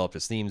fully developed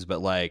its themes,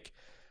 but like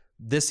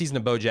this season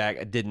of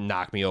BoJack didn't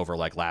knock me over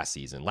like last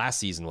season. Last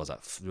season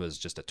was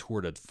just a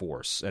tour de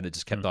force, and it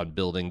just kept on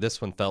building. This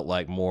one felt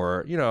like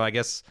more, I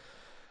guess.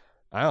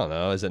 I don't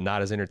know. Is it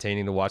not as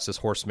entertaining to watch this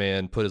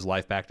horseman put his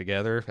life back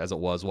together as it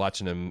was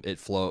watching him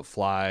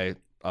fly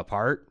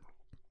apart?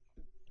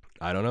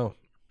 I don't know.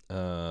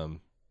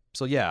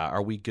 So yeah,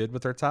 are we good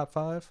with our top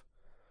 5?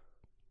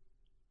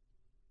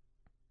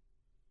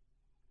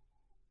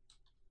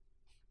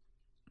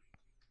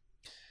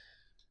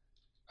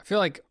 I feel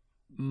like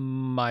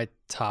my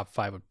top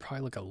 5 would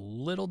probably look a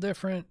little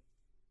different.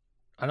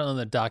 I don't know,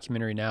 the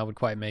documentary now would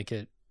quite make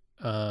it.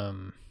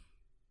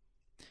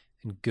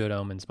 And Good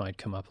Omens might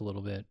come up a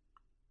little bit.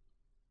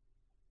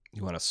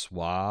 You want to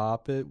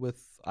swap it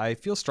with? I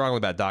feel strongly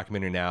about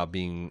documentary now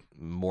being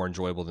more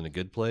enjoyable than A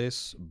Good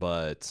Place,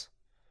 but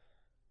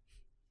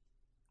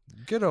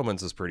Good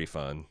Omens is pretty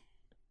fun.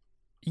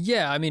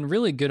 Yeah, I mean,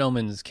 really, Good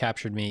Omens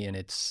captured me in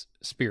its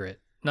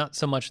spirit. Not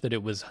so much that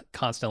it was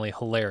constantly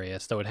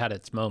hilarious, though it had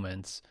its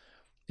moments.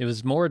 It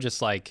was more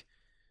just like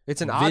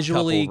it's an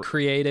visually odd couple,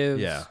 creative.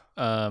 Yeah,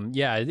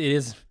 yeah, it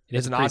is.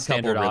 It's an a pretty odd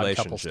standard couple odd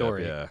couple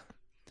story. Yeah.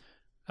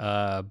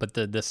 But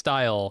the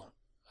style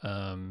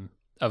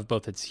of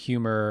both its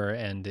humor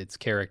and its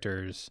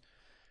characters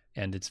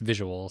and its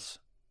visuals,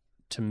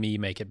 to me,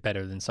 make it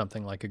better than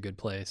something like A Good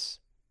Place.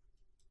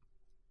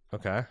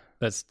 Okay.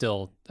 But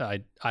still,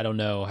 I don't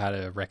know how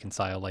to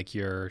reconcile like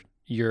your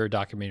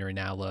documentary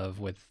now love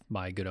with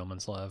my Good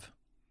Omens love.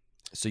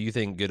 So you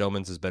think Good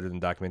Omens is better than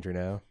documentary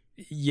now?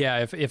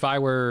 Yeah, if I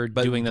were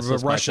doing this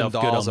with Russian myself,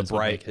 Doll Good Omens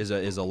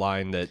is a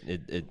line that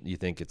it you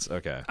think it's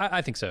okay.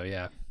 I think so,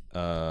 yeah.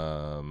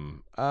 I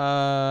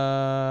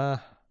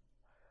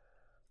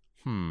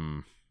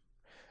mean,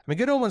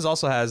 Good Omens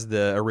also has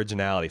the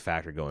originality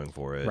factor going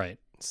for it, Right.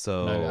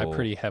 So I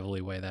pretty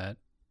heavily weigh that.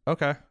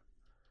 Okay.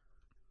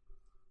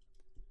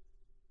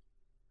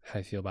 How do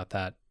you feel about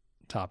that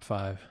top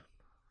 5?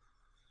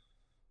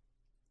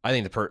 I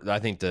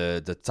think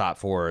the top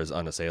 4 is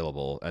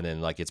unassailable, and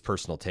then like it's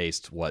personal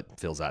taste what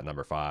fills that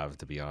number 5.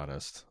 To be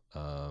honest,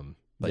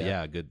 but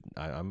yeah, good.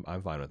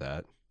 I'm fine with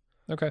that.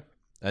 Okay.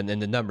 And then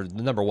the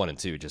number 1 and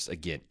 2, just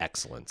again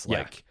excellence. Yeah.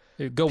 Like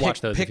Go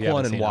watch those. Pick if you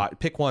one haven't and seen them.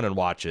 pick one and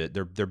watch it.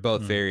 They're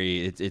both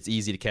very. It's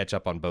easy to catch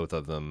up on both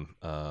of them.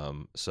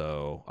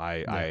 So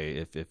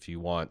if you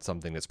want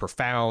something that's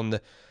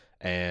profound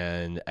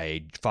and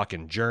a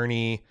fucking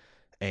journey,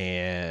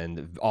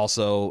 and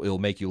also it'll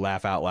make you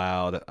laugh out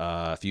loud.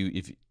 If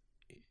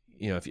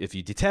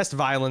you detest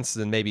violence,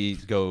 then maybe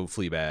go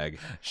Fleabag.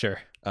 Sure.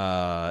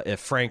 If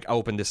Frank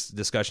open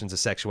discussions of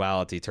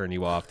sexuality turn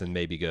you off, then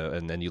maybe go,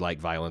 and then you like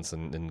violence,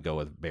 and go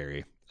with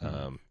Barry.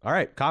 All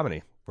right,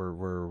 comedy.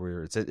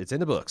 We're it's in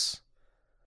the books.